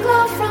you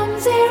go from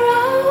 0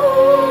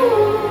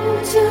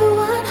 to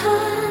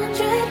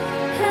 100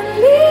 and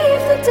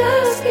leave the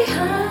dust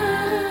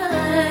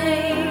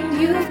behind.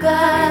 You've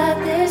got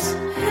this,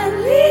 and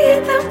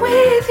lead them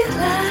with your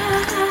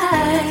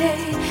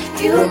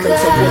life. You Woman to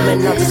woman,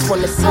 I just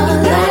wanna see you glow.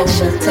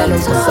 Tell 'em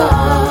what's up.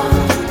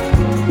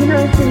 You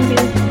know, Cindy,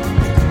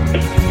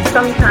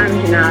 sometimes,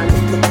 you know, I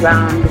just look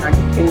around and I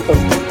just think of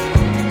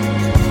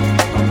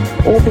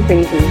all the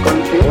things we've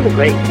gone through, all the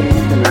great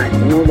things in life,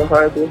 and all the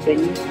horrible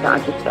things that are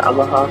just the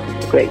other half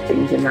of the great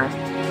things in life.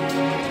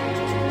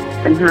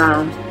 And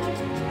how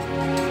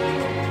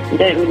you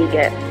don't really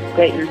get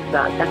greatness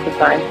without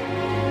sacrifice.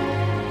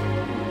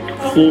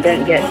 You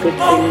don't get good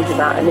things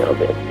without a little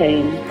bit of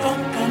pain.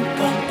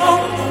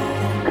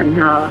 And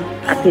how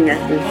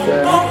happiness is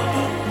the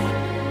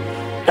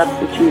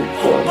substitute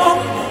for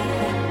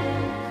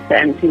the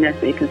emptiness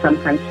that you can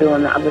sometimes feel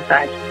on the other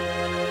side.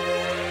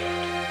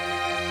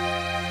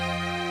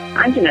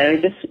 And you know,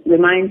 it just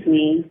reminds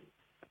me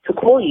to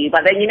call you,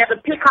 but then you never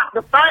pick up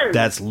the phone.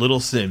 That's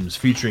Little Sims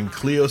featuring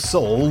Cleo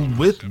Soul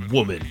with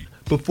Woman.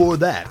 Before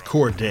that,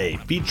 Corday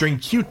featuring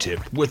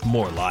Q-Tip with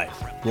More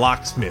Life.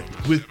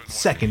 Locksmith with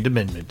Second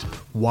Amendment.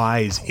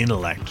 Wise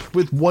Intellect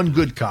with One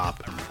Good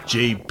Cop.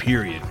 J.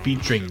 Period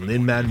featuring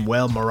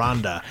Lin-Manuel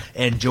Miranda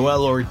and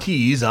Joel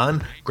Ortiz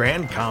on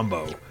Grand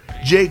Combo.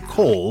 J.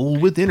 Cole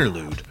with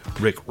Interlude,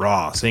 Rick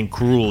Ross and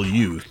Cruel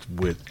Youth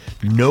with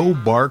No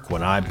Bark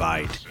When I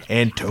Bite,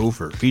 and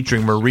Topher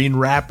featuring Marine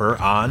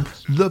Rapper on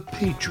The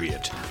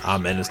Patriot.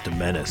 I'm Menace to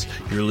Menace.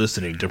 You're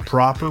listening to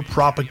Proper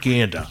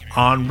Propaganda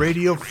on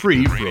Radio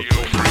Free Brooklyn.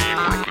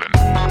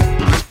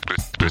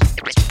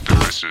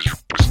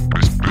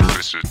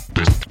 This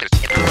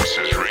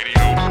is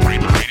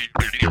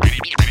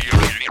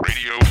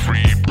Radio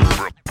Free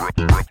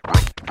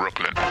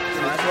Brooklyn. I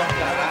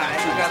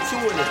got two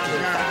of this.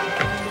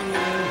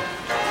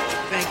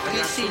 Bank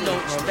 3C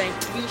notes. Bank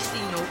 3C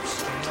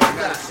notes. I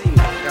gotta see it.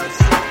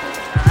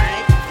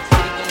 Alright.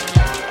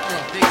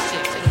 Big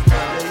six.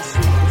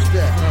 What's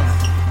that?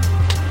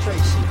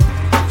 Tracy.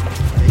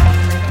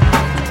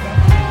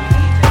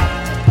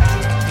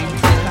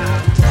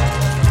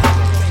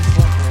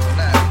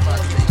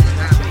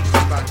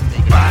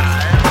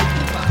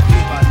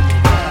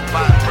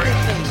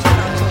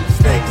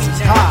 Stakes is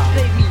high.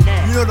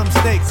 You know them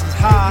stakes is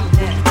high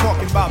when you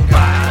talking about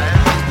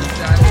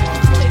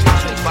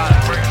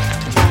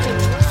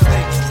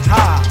stakes is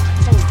high.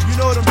 You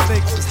know them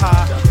stakes is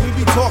high. We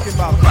be talking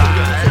about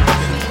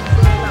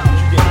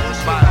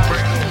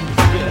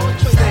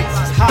stakes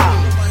is high.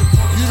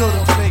 You know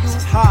them stakes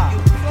is high.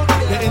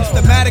 The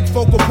instamatic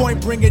focal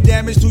point bringing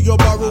damage to your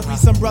burrow. Be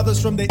some brothers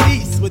from the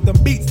east with them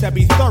beats that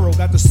be thorough.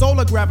 Got the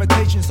solar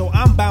gravitation, so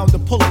I'm bound to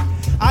pull it.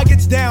 I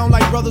gets down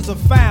like brothers are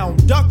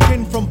found,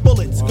 ducking from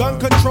bullets. Gun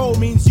control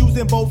means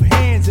using both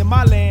hands in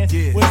my land,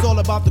 where it's all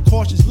about the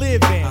cautious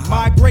living.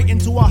 Migrating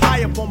to a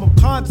higher form of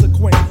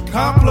consequence.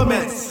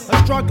 Compliments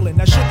are struggling,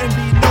 that shouldn't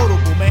be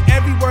notable. Man,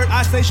 every word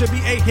I say should be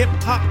a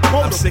hip-hop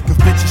quote. I'm sick of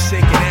bitches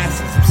shaking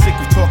asses. I'm sick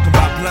of talking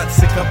about blunt,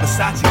 sick of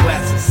Versace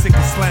glasses, sick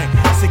of slang,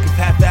 sick of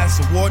half-ass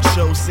award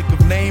shows, sick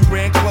of name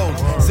brand clothes,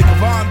 sick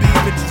of R&B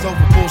bitches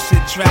over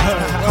bullshit tracks,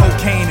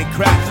 cocaine and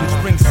cracks, which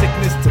brings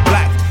sickness to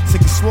black.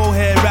 Sick of swole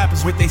head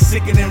rappers with they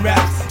sickening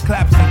raps,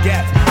 claps and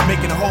gaps,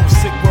 making the whole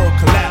sick world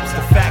collapse.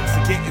 The facts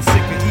are getting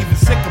sicker, even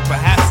sicker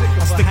perhaps.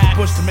 I stick a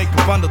push to make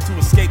a bundle to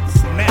escape the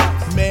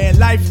synapse. Man,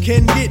 life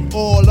can get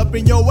all up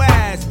in your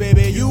ass,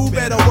 baby. You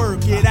better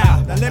work it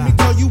out. Now let me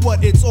tell you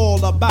what it's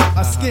all about.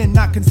 A skin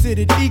not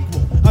considered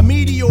equal. A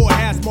meteor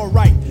has more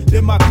right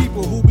than my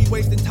people who be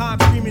wasting time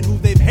screaming who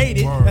they've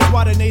hated. That's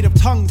why the native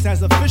tongues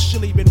has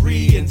officially been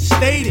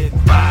reinstated.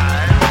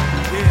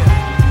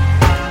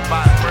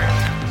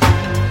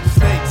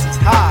 Stakes is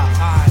high.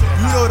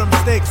 You know them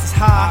stakes is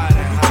high.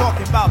 When we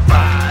talking about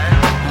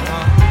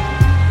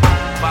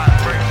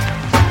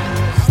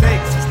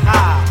stakes is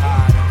high.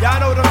 Y'all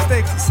know them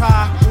stakes is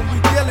high when we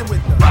dealing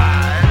with them.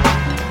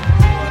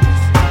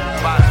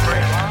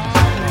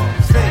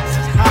 Stakes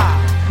is high.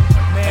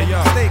 Man,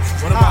 yo, stakes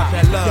is what high. about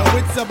that love? Yo,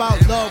 it's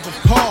about love of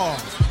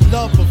cars,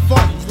 love for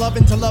funds,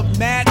 loving to love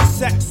mad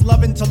sex,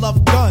 loving to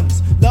love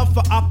guns, love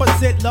for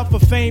opposite, love for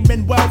fame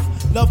and wealth,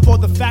 love for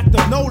the fact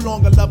of no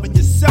longer loving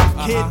yourself,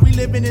 kid. We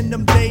living in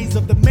them days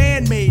of the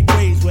man-made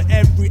ways where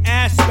every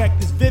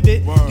aspect is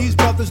vivid. These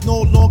brothers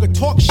no longer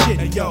talk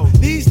shit, yo.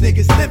 These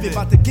niggas live it,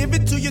 about to give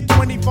it to you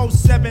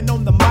 24/7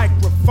 on the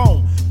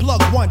microphone.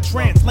 Plug one,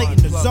 translating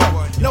the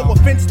zone. No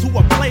offense to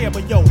a player,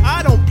 but yo,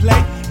 I don't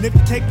play. And if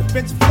you take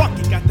offense, fuck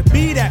it, got to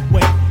be that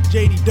way.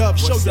 JD Dub,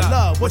 show your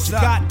love, what you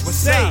got to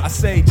say? I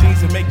say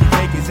jeans and make you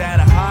take is at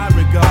a high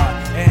regard,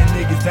 and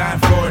niggas dying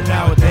for it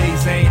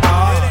nowadays ain't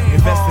hard.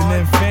 Investing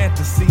in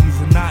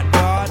fantasies and not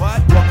God.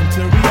 Welcome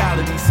to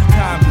reality, see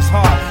times is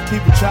hard.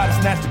 People try to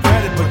snatch the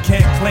credit but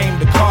can't claim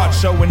the card.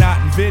 Showing out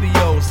in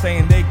videos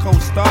saying they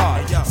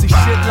co-starred. See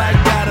shit like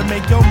that'll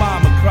make your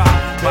mama cry.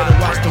 Better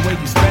watch the way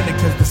you spend it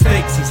cause the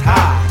stakes is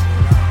high.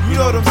 You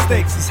know them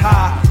stakes is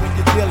high when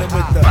you're dealing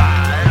with the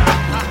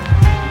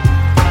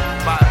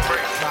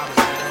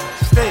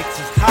stakes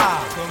is high.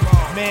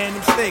 Man,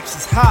 them stakes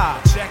is high.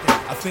 Check it.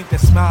 I think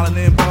that smiling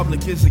in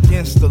public is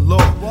against the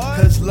law.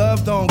 Cause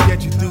love don't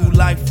get you through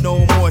life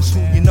no more. It's who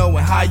you know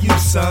and how you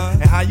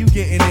son, and how you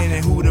getting in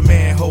and who the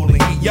man holding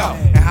heat, yo.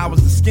 And how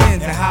was the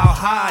skins and how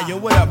high, yo,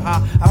 what up,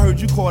 how? I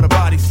heard you caught a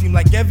body. Seem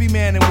like every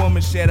man and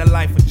woman share the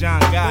life of John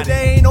Gotti. But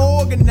they ain't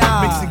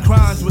organized. Mixing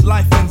crimes with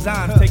life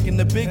enzymes, taking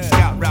the big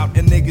scout route.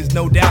 And niggas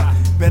no doubt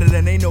better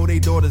than they know they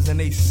daughters and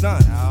they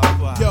sons.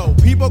 Yo,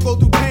 people go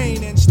through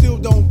pain and still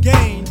don't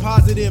gain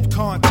positive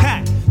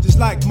contact. Just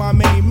like my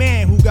main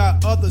man who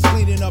got others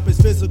cleaning up his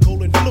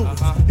physical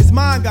influence. His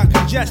mind got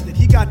congested,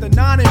 he got the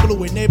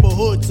non-influent.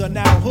 Neighborhoods are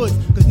now hoods,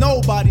 cause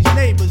nobody's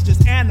neighbors,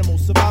 just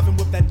animals surviving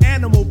with that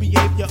animal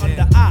behavior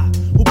under eye.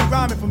 Who be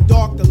rhyming from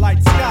dark to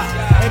light sky.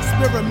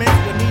 Experiments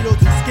where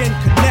needles and skin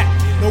connect.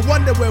 No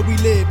wonder where we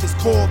live is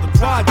called the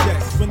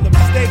projects. When the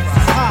stakes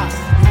is high,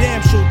 you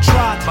damn sure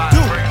try to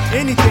do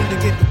anything to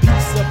get the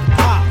piece of the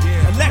pie.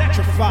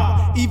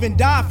 Electrify, even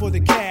die for the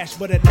cash,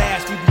 but at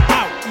last we be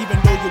out, even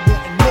though you're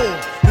wanting more.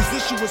 This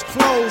issue was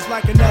closed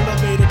like an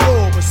elevator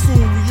door, but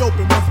soon we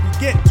open once we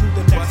get to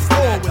the next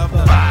floor with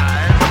the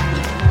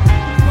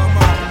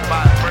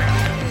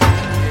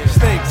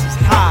stakes is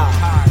high.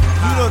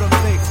 You know them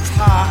stakes is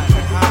high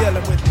when you're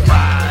dealing with the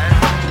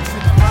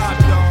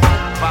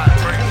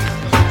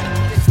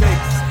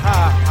stakes is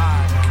high.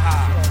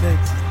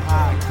 Stakes is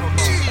high.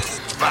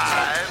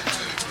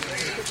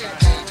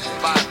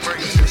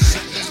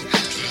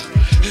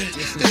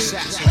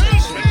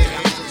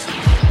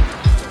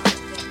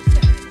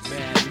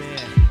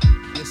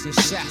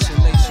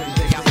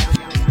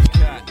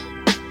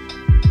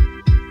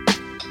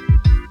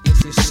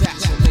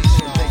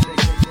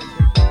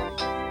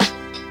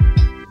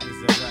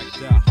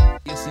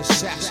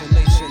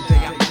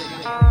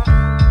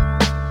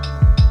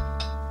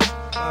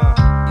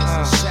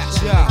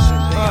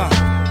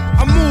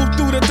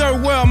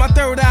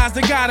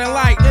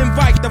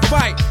 the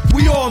fight.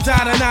 We all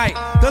die tonight.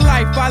 The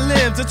life I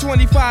live, the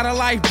 25 to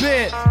life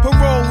bid.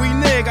 Parole we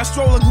nig, I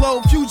stroll a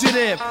globe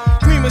fugitive.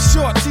 Cream is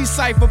short,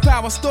 seaside for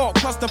power stalk,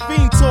 plus the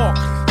fiend talk.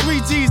 3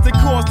 G's the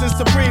cost in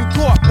Supreme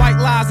Court. White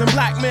lies and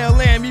blackmail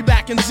land me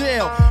back in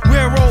jail.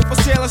 Railroad for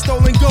sale,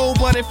 stolen gold,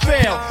 but it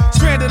failed.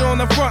 Stranded on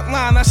the front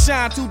line, I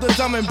shine through the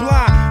dumb and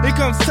blind. It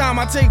comes time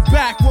I take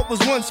back what was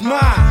once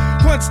mine.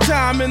 Crunch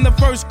time in the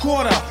first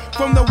quarter,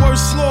 from the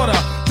worst slaughter.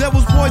 There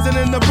was poison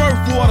in the birth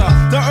water.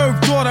 The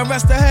earth daughter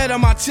rests the head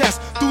on my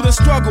chest. Through the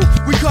struggle,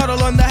 we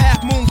cuddle under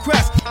half moon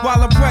crest.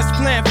 While the press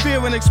plant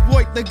fear and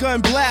exploit the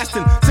gun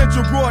blasting.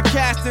 Central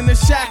broadcasting is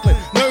shackling,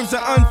 nerves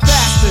are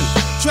unfastened.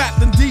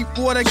 Trapped in deep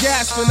water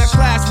gasping, a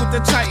clash with the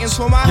titans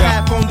for my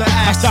half on the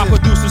action. I stopped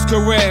producers'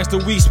 careers, the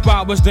weak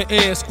spot was the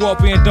air.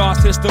 Scorpion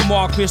darts hits the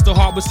mark, pierced the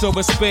heart with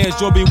silver spears.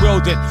 You're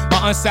bewildered,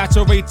 my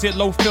unsaturated,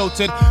 low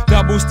filtered.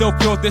 Double still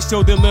filtered,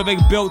 still the lyric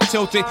built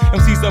tilted.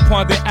 MCs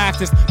upon the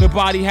axis, the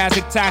body has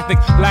a tactic.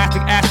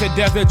 Lactic acid,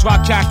 desert,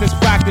 drop cactus,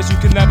 practice. You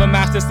can never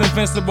master this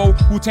invincible.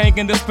 Wu-Tang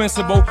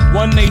indispensable.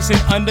 One nation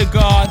under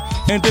God,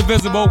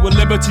 indivisible with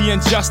liberty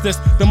and justice.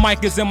 The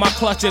mic is in my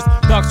clutches.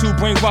 Thugs who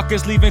bring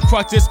ruckus, leaving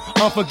crutches.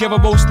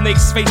 Unforgivable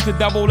snakes face the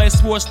devil as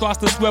sword starts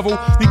to swivel.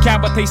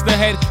 Decapitates the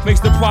head, makes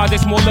the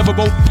projects more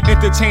livable.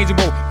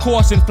 Interchangeable,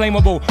 caution,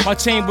 flammable. My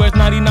chamber is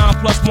 99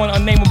 plus 1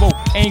 unnameable.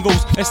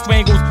 Angles and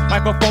strangles,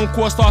 microphone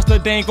cord starts to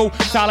dangle.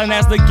 Silent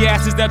as the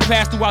gases that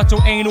pass throughout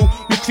your anal.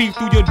 We creep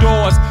through your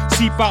doors,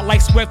 seep out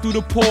like sweat through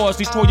the pores.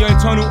 Destroy your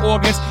internal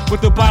organs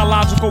with the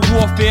biological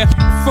warfare.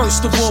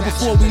 First of all,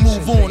 before we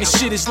move on, this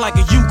shit is like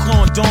a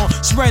Yukon dawn.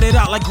 Spread it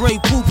out like gray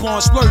poop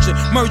on splurging,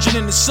 merging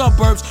in the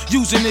suburbs.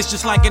 Using this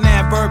just like an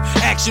adverb.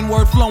 Action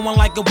word flowing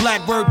like a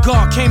blackbird.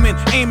 God came in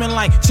aiming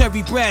like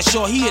Terry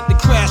Bradshaw. He hit the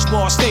crash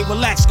bar. Stay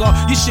relaxed, God.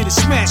 Your shit is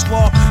smash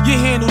ball. You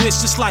handle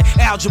this just like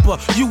algebra.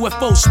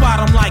 UFO spot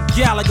 'em like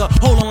Gallagher.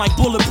 Holding like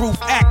bulletproof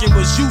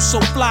Acuras. You so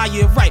fly,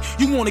 yeah, right.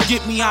 You wanna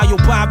get me high, yo,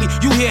 Bobby.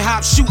 You hear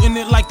hop shooting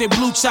it like they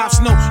blue tops.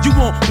 No, you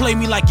won't play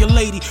me like your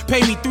lady.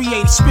 Pay me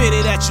 380, spit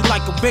it at you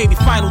like a baby.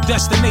 Final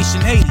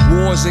destination, Haiti.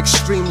 War's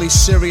extremely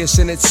serious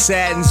and it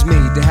saddens me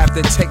to have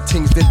to take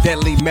things to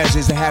deadly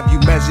measures, to have you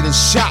measured and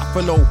shot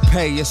for no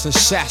pay. It's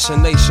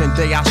assassination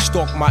day. I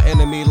stalk my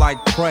enemy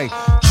like prey,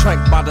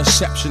 tranked by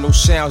deceptional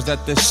sounds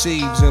that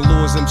deceives and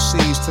lures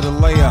MCs to the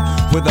layer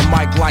with a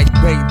mic like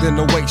bait, then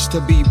awaits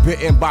to be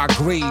bitten by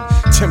greed.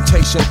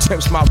 Temptation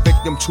tempts my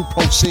victim to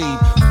proceed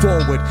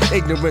forward.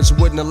 Ignorance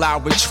wouldn't allow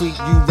retreat.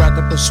 You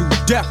rather pursue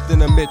death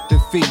than admit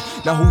defeat.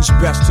 Now who's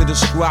best to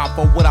describe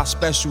for what I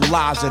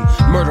specialize in?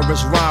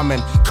 Murderous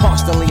rhyming,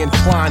 constantly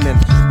inclining.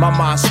 My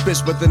mind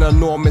spits with an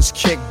enormous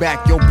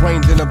kickback. Your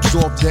brain then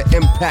absorbs the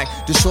impact.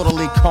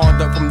 Disorderly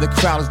conduct from the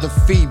crowd is the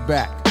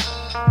feedback.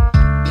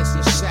 It's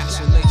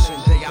assassination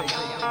day.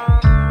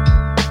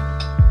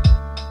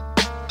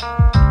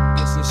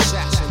 It's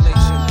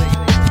assassination day.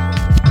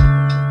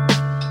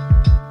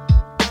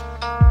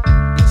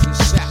 It's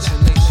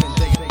assassination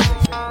day.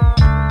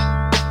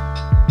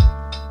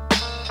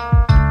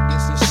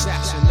 It's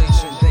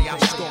assassination day. I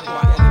stalk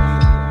my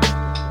enemy.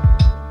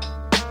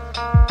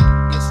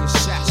 It's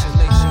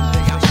assassination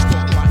day. I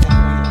stalk my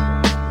enemy.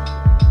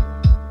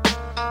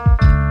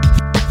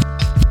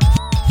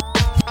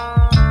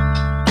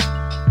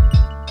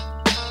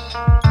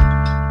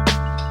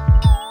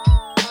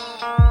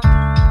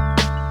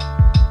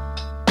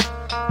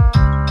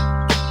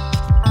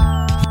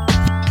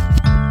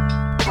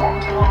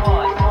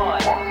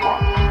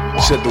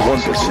 Said the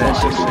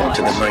 1%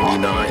 to the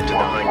 99.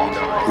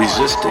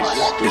 Resistance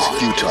is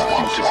futile.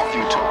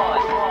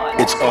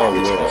 It's all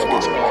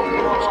yours.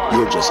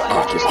 You're just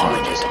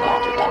occupying it.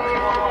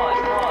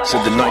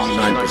 Said the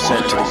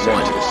 99% to the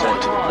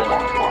 1%.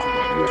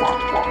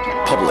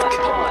 Public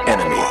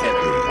enemy.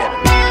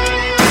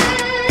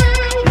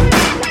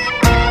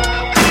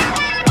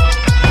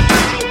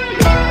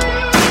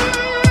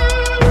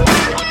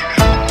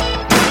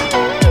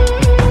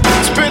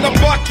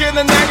 In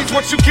the 90s,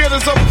 what you get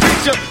is a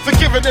preacher.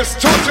 Forgiveness,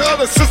 torture,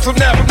 other system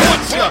never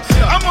wants ya.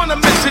 I'm on a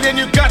mission and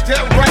you got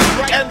that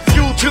right. And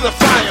fuel to the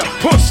fire,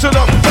 push to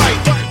the fight.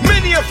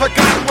 Many have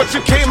forgotten what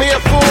you came here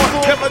for.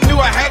 Never knew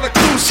I had a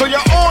clue, so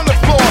you're on the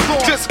floor.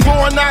 Just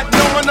growing, not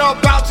knowing all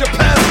about your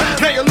past.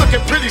 Now you're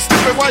looking pretty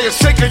stupid while you're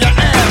shaking your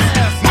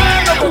ass.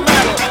 Mind over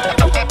matter.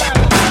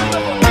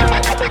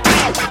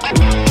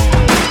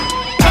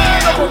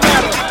 Mind over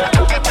matter.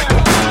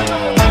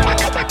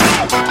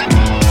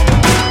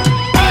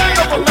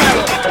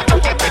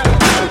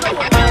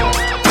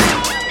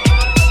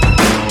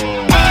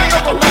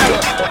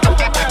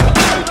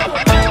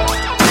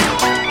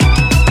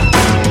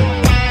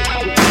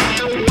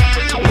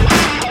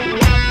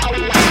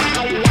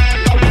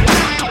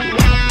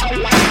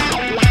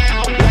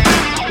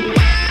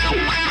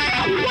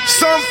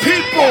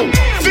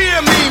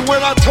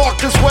 When I talk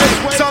this way,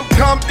 some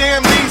come near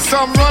me,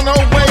 some run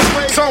away.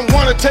 Some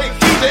wanna take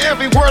heed to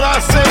every word I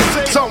say.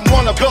 Some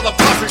wanna build a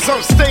posse,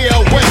 some stay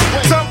away.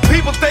 Some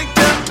people think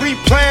that we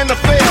plan to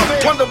fail.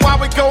 Wonder why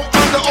we go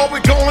under or we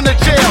going to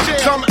jail.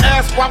 Some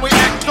ask why we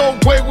act the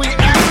way we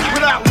act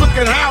without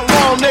looking how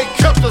long they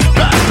kept us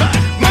back.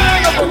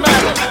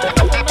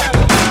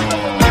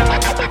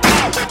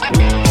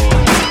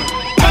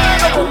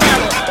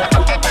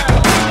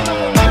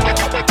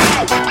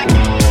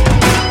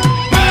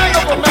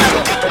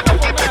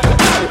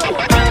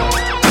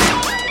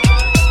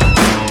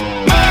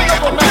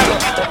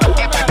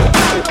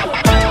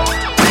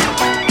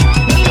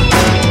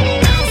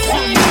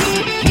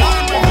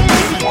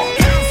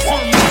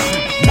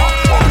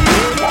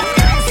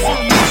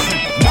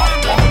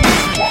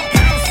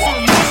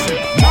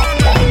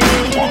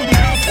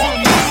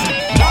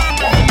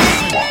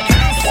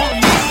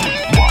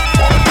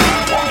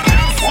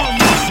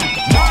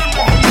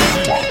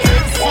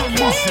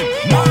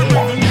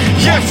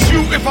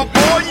 If I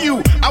bore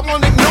you, I won't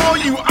ignore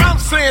you. I'm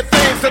saying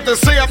things that they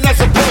say I'm not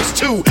supposed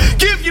to.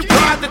 Give you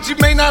pride that you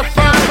may not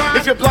find.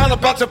 If you're blind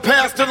about your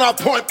past, then I'll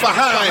point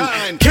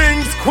behind.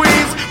 Kings,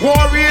 queens,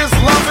 warriors,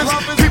 lovers,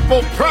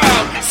 people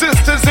proud,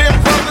 sisters and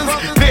brothers,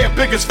 their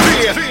biggest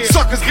fear.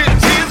 Suckers get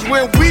tears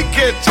when we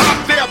get top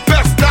their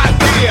best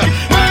idea.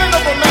 Man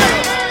over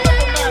matter.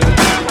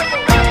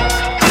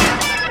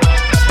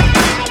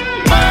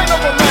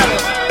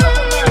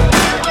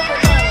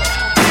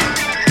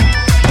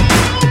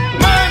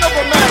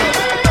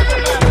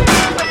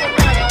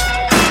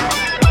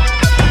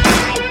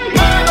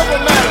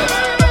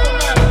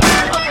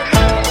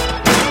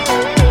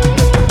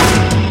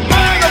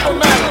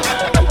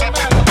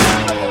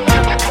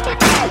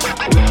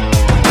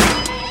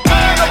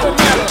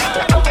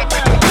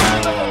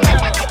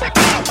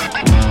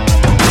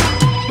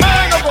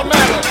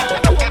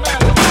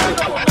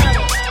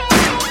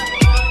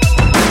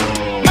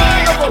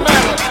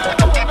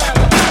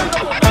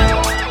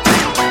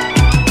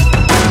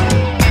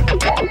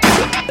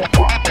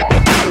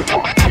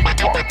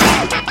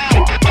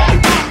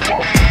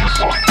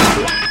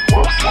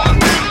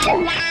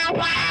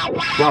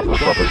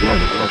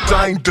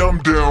 Dang dumb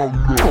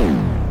down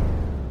low.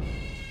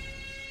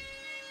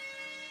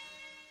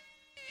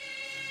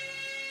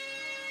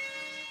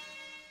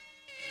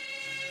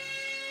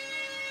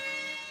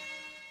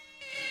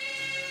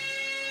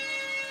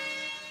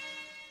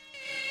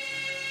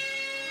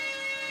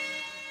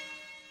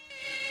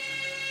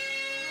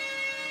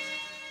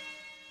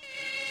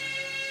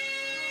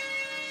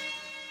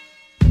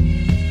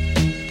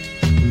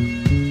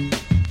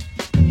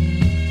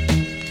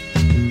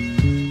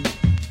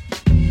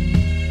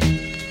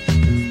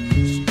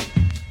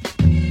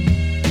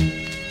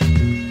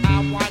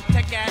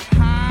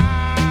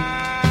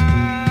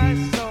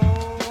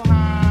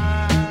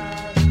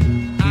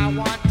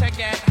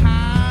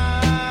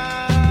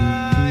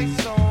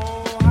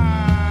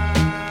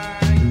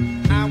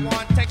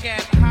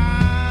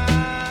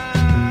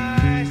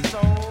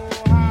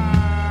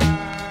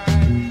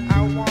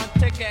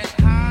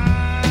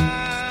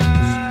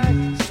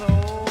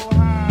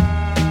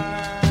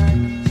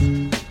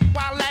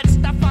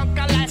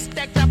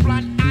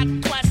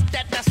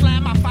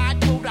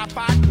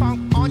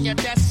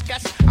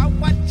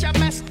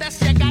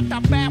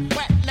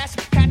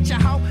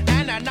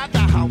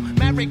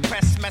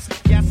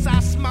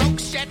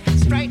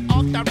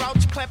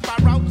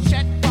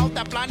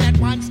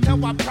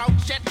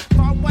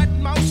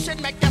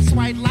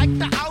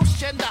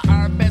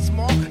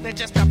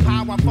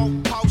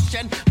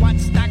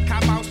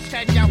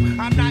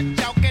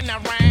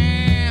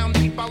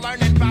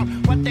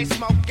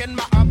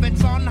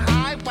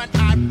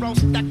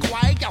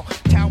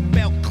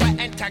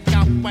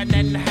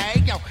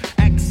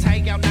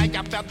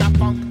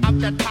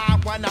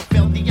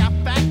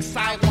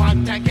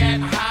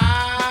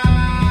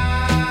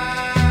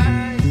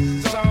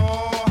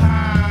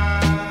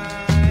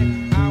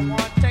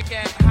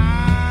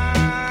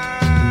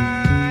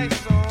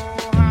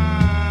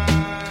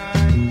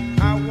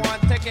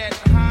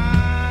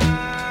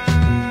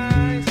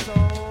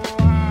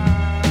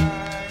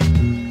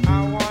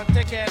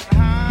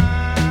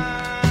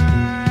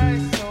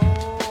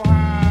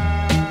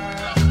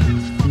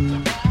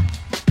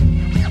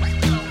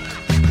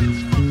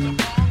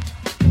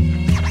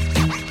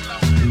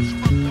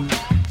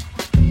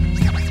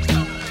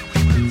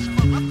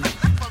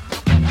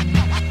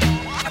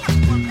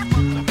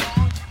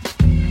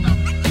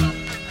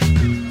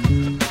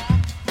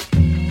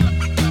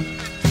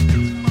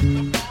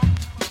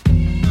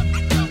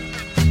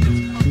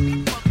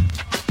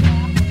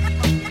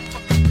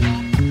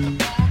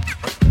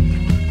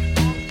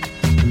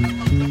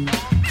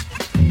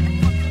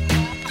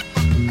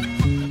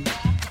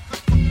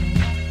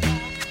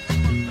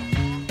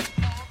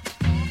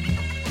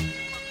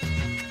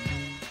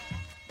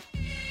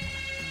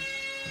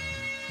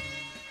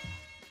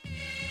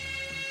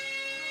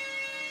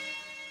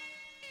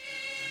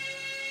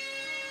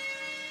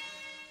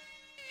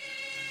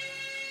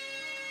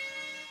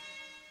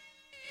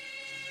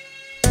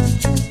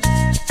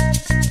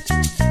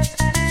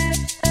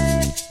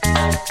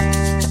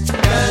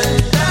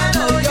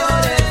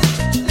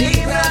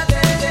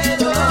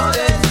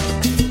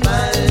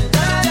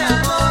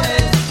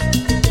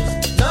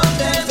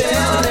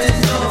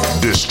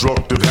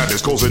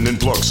 Causing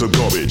influx of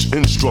garbage.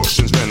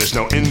 Instructions vanish,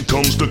 now in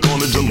comes the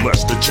carnage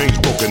unless the chain's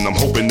broken. I'm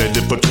hoping that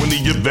if a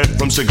 20-year vet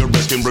from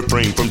cigarettes can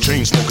refrain from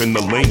chain smoking,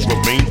 the lanes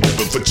remain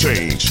open for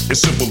change.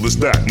 It's simple as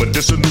that.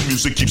 Medicinal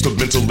music keeps the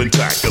mental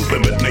intact,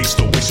 eliminates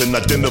the waste and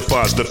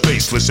identifies the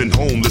faceless and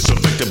homeless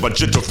affected by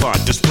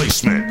gentrified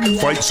displacement.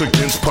 Fights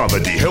against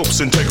poverty,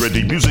 helps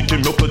integrity. Music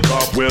can melt the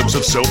cobwebs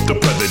of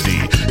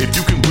self-depravity. If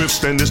you can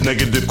withstand this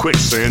negative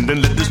quicksand,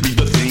 then let this be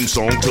the theme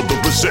song to the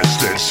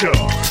resistance. Yeah.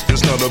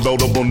 It's not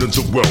about abundance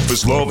of wealth.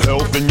 It's love,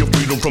 health, and your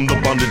freedom from the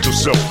bondage of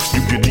self.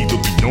 You can either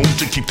be known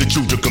to keep the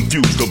children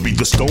confused, or be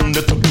the stone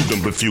that the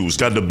building refused.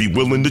 Gotta be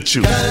willing to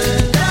choose.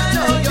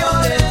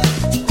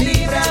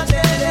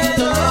 Líbrate de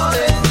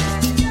dolores,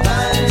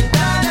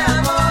 falta de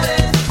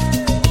amores,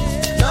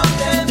 no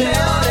te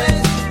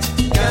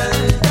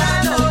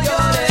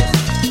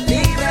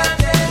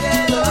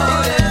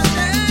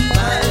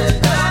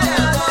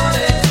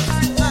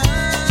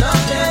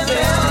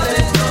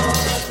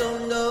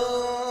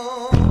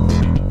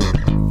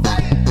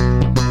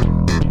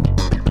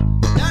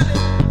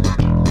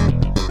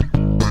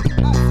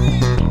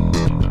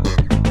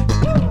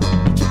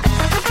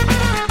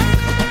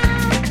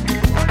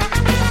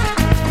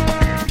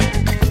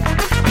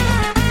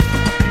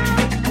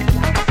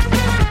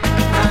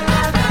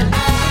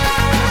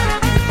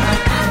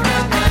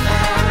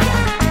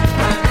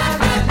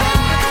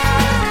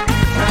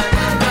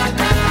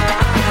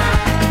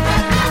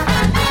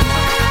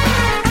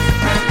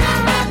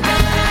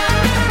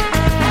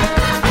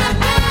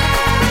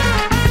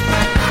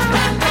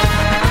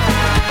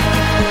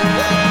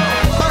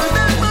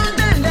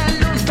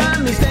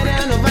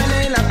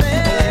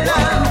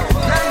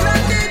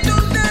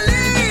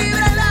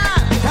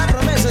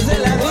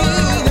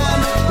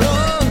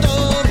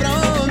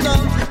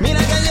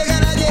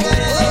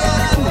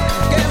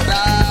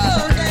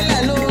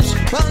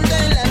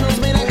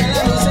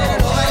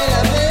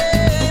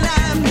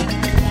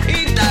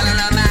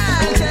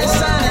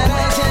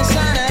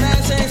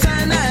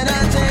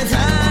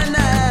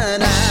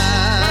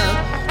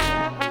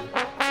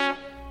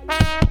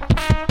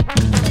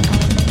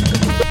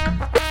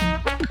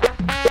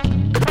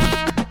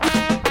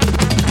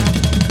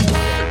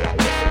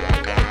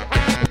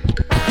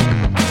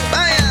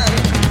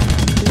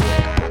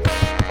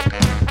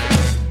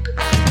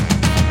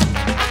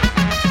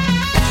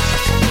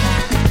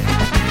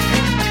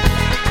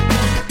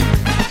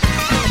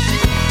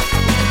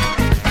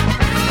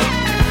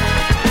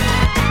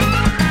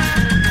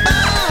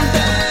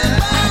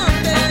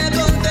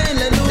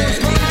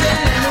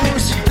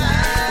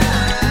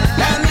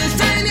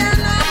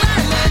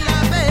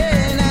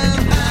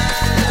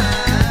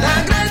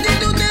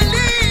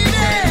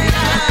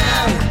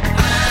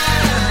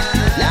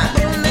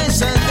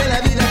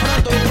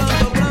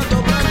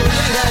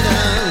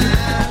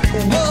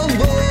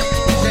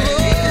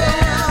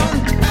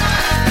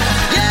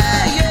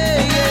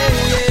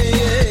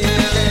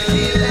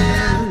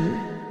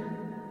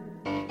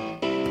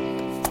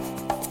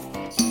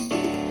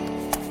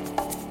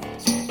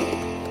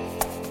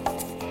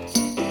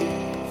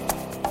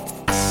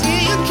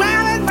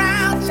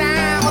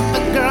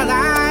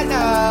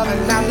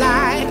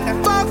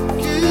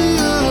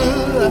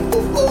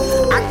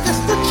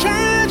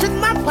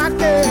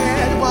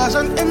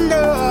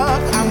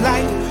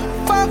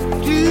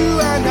fuck you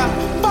and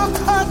fuck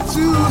her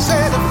too.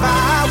 Said if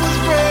I was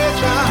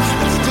richer,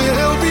 I'd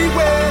still be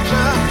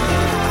richer.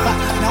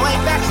 Now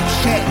ain't that some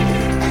shit?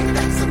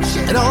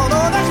 And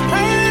although that's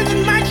pain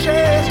in my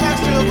chest, I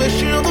still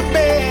wish you the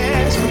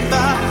best. But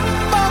the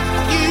fuck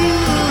you.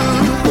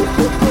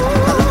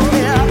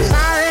 Yeah, I'm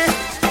sorry,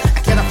 I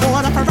can't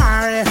afford a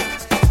Ferrari,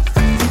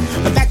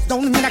 but that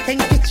don't mean I can't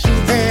get you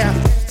there.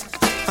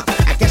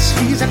 I guess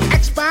she's an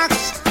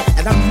Xbox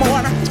and I'm more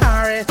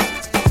Atari.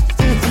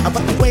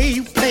 But the way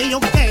you play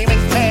your game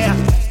ain't fair.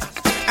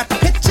 I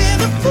picture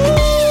the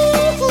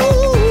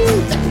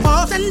fool that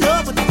falls in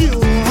love with you.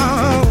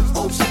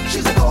 Oh,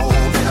 she's an old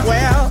girl.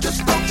 Well,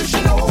 just don't you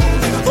know.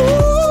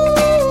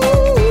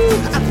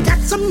 Ooh, I've got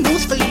some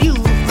news for you.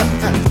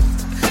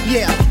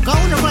 Yeah, go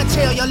on and run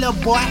tell your little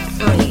boy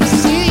free.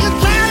 See you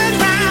driving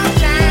round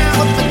town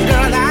with the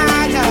girl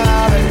I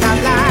love, and I'm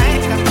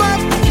like,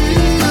 fuck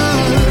you.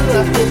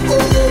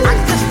 I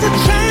guess the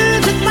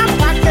change in my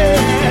pocket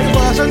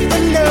wasn't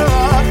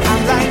enough.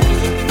 I'm like,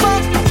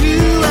 fuck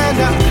you and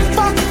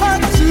fuck her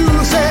too.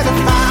 Said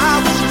if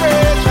I was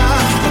richer,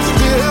 I'd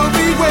still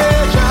be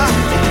richer.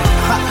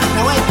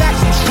 Now ain't that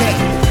some shit?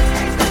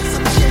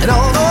 And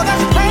although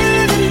that's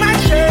pain in my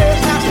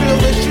chest, I still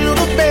wish you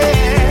the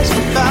best.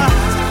 But the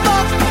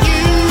fuck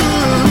you.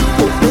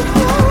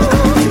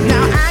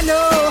 Now I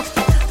know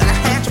that I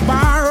had to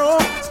borrow,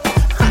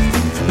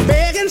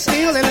 begging,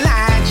 stealing,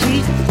 lying,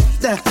 cheat,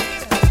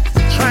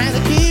 trying to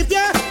keep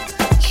you,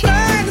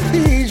 trying to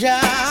please ya.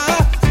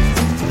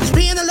 Cause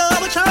being in love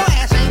with your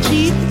ass ain't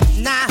cheap.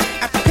 Nah,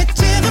 I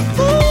picture the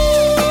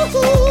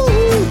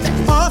fool that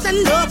falls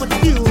in love with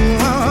you.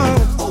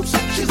 Oh,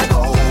 she's an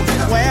old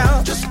girl.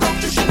 Well, just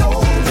don't you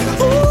know.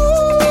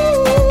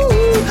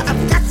 Ooh,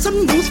 I've got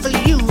some news for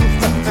you.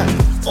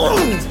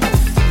 Ooh,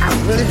 I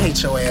really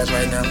hate your ass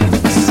right now.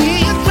 See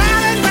you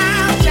driving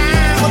round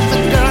town with the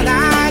girl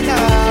I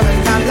love,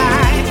 and I'm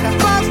like,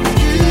 fuck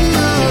you.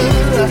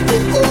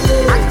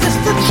 I guess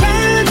the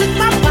change in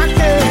my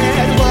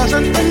pocket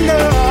wasn't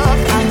enough.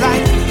 I'm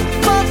like,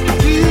 fuck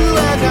you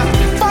and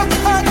fuck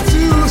her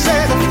too.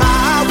 Said if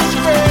I was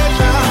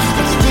richer,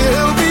 I'd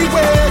still be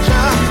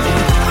richer.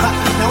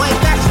 Now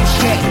ain't that some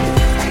shit?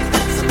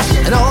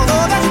 And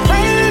although that's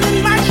pain in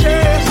my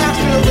chest, I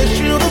still wish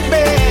you the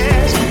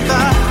best.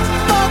 But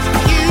fuck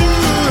you.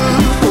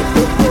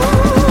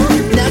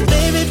 Now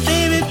baby,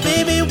 baby,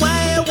 baby, why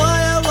you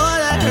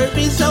wanna hurt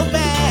me so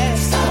bad?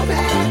 So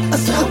bad,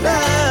 so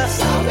bad,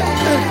 so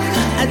bad.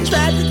 I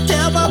tried to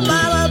tell my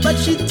mama, but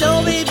she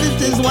told me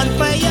this is one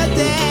for your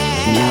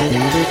dad.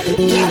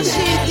 Yeah,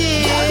 she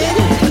did.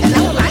 And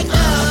I'm like,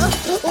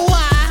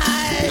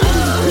 why?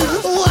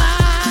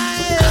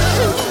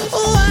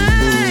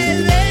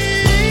 Why, baby?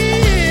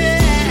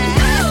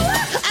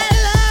 I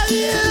love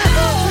you.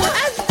 I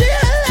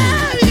still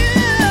love you.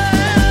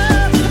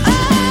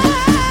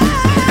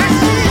 I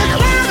see you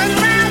driving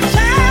round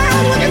town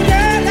with a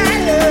girl I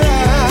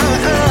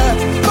love.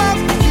 Fuck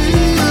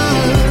you.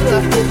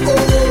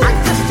 I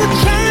guess the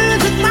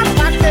change in my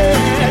pocket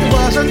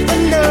wasn't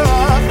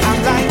enough. I'm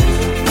like,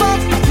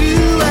 fuck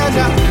you and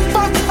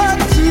fuck her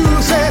too.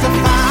 Said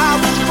if I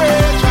was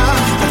richer,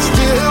 I'd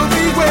still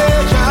be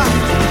richer.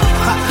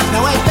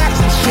 Now ain't that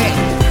some shit?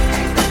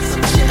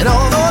 And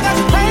although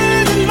that's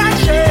pain in my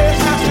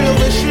chest, I still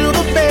wish you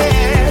the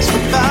best.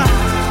 But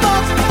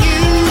fuck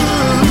you.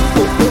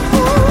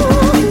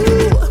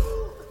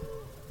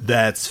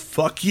 That's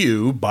Fuck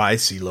You by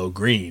CeeLo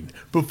Green.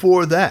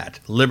 Before that,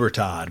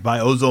 Libertad by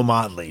Ozo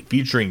Motley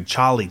featuring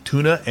Charlie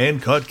Tuna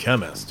and Cut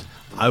Chemist.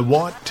 I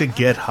Want to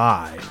Get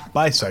High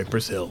by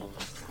Cypress Hill.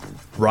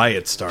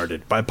 Riot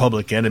Started by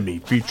Public Enemy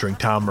featuring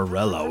Tom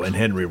Morello and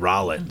Henry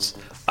Rollins.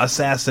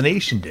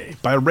 Assassination Day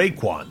by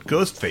Raekwon,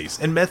 Ghostface,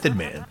 and Method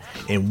Man.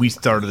 And we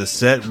started the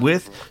set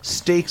with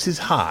Stakes is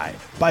High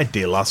by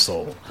De La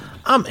Soul.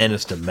 I'm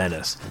Ennis the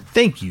Menace.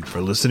 Thank you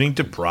for listening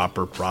to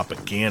Proper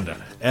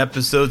Propaganda.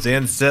 Episodes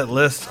and set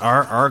lists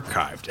are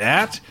archived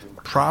at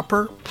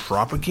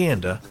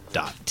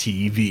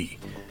properpropaganda.tv.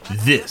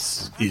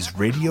 This is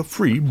Radio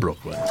Free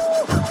Brooklyn.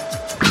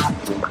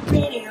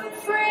 Radio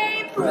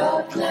Free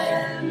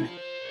Brooklyn.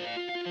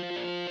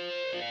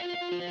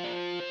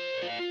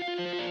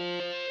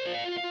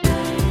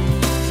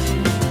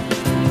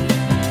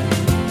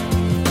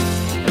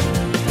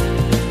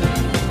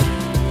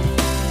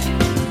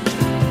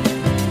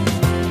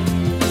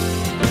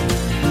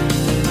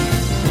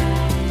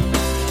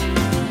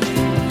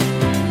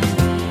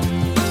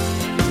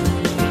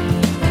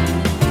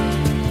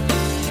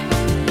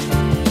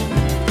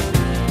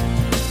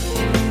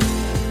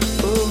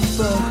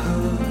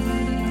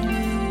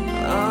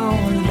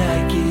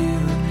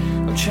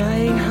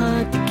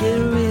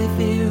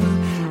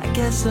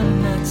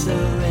 I'm not so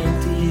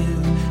into you.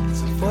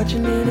 It's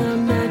unfortunate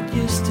I'm not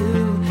used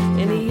to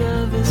any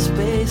other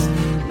space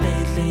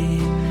lately.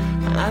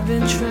 I've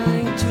been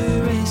trying to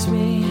erase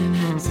me.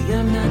 See,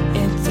 I'm not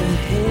into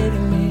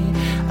hitting me.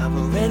 I've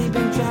already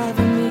been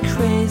driving me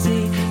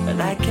crazy, but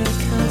I can't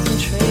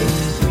concentrate.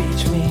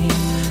 Reach me,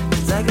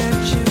 'cause I got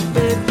you,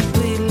 baby,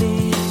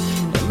 completely.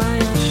 Am I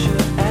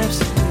unsure?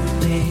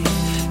 Absolutely.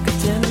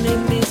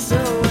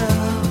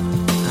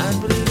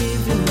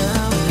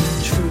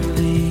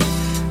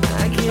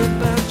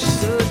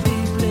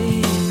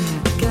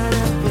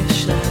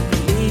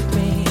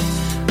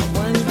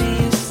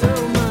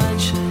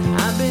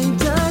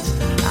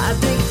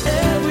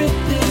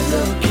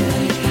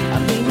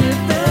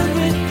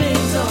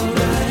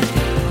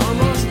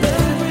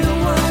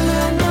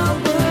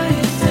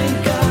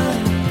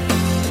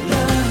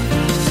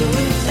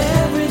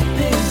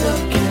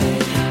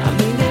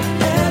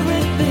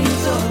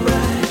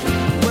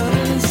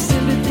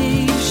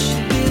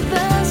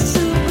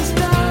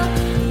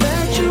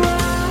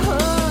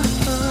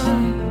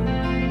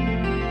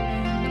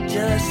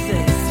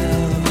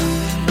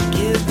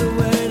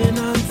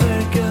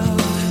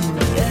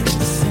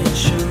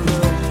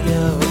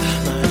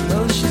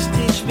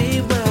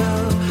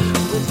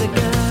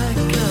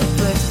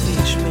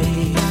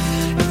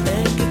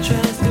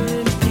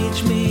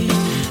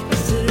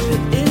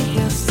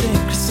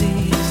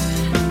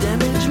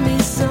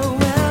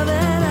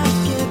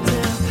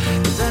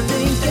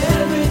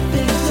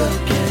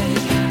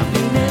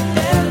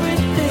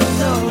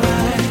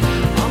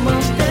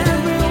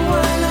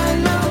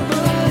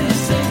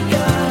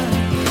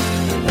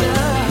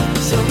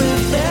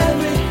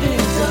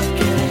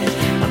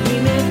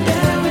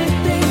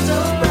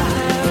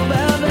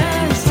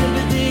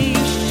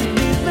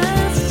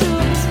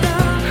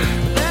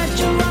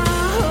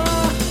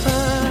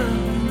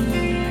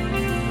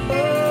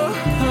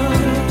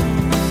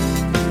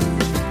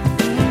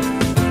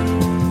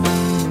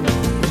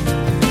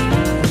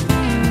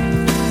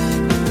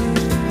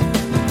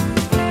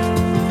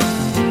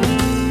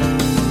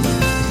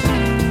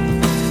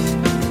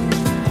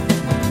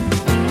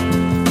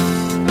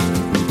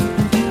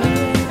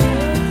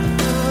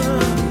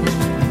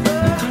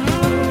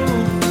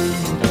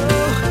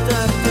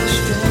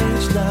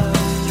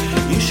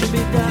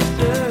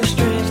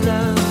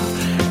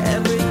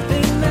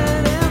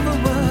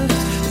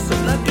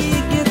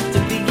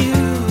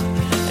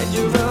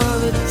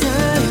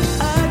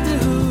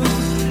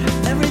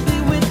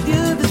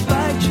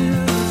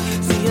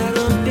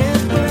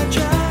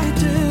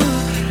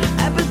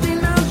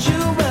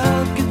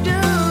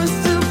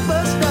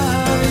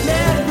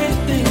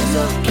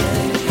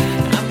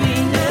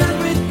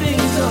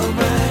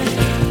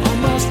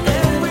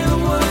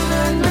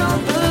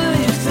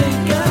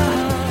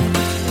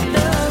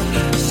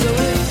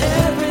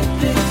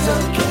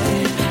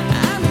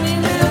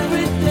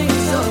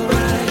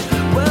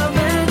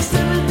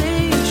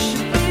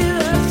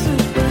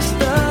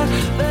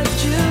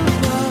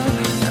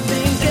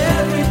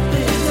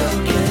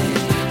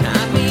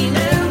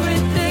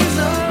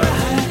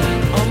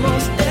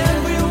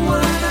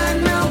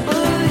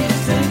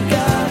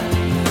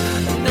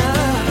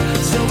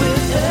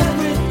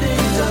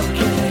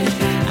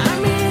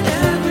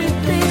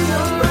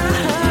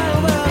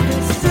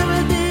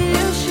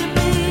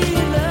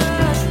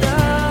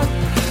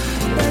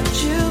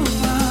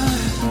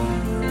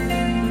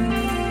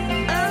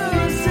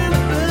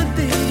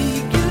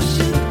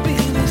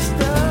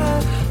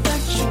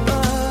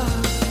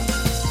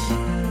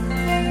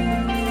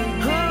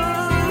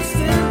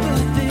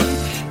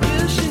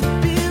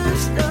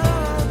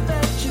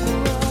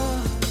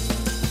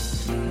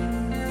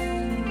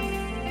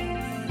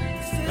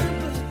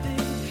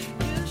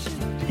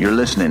 You're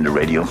listening to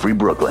Radio Free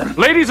Brooklyn.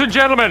 Ladies and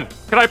gentlemen,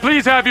 can I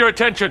please have your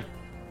attention?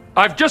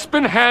 I've just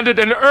been handed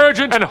an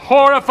urgent and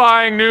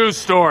horrifying news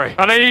story,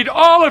 and I need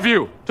all of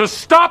you to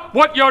stop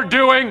what you're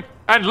doing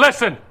and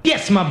listen.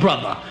 Yes, my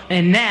brother.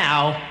 And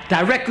now,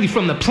 directly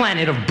from the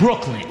planet of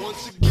Brooklyn.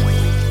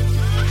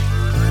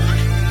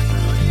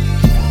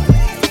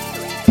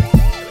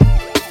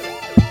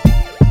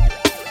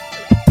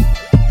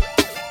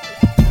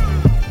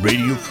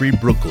 Radio Free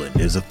Brooklyn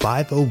is a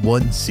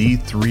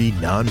 501c3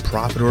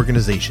 nonprofit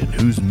organization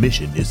whose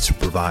mission is to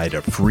provide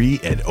a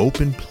free and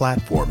open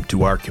platform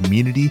to our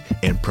community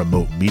and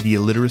promote media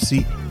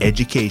literacy,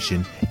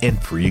 education, and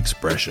free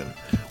expression.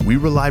 We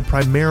rely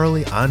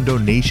primarily on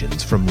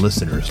donations from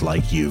listeners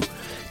like you.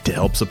 To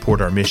help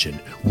support our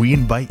mission, we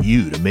invite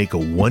you to make a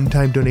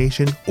one-time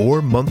donation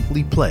or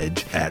monthly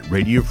pledge at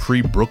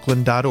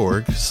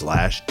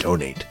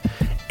radiofreebrooklyn.org/donate.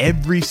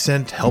 Every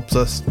cent helps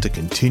us to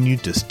continue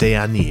to stay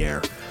on the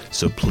air.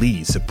 So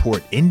please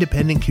support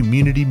independent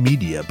community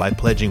media by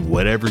pledging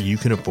whatever you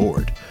can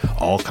afford.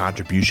 All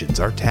contributions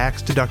are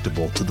tax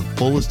deductible to the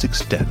fullest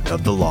extent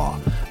of the law.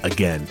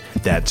 Again,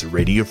 that's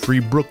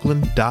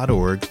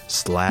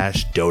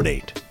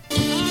radiofreebrooklyn.org/donate.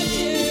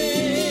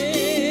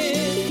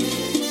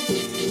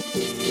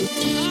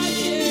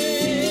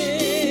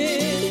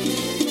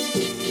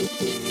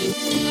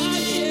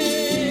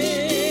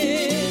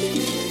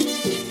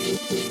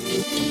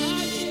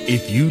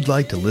 If you'd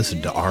like to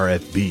listen to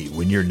RFB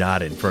when you're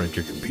not in front of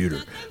your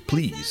computer,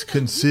 please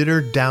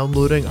consider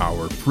downloading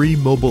our free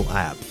mobile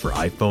app for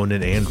iPhone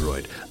and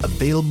Android,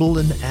 available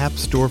in the App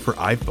Store for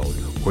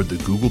iPhone or the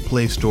Google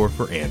Play Store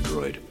for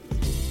Android.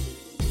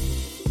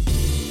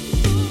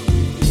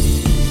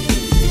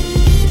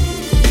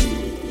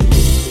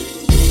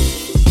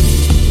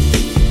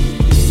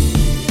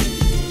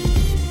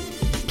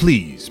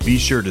 Please be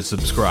sure to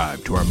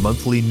subscribe to our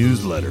monthly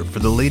newsletter for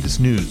the latest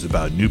news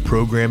about new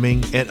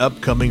programming and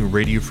upcoming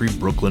Radio Free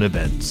Brooklyn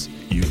events.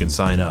 You can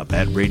sign up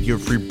at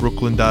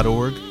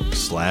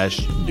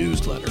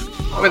radiofreebrooklyn.org/newsletter.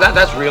 I mean,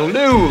 that's real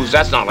news.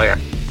 That's not like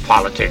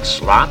politics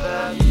slop.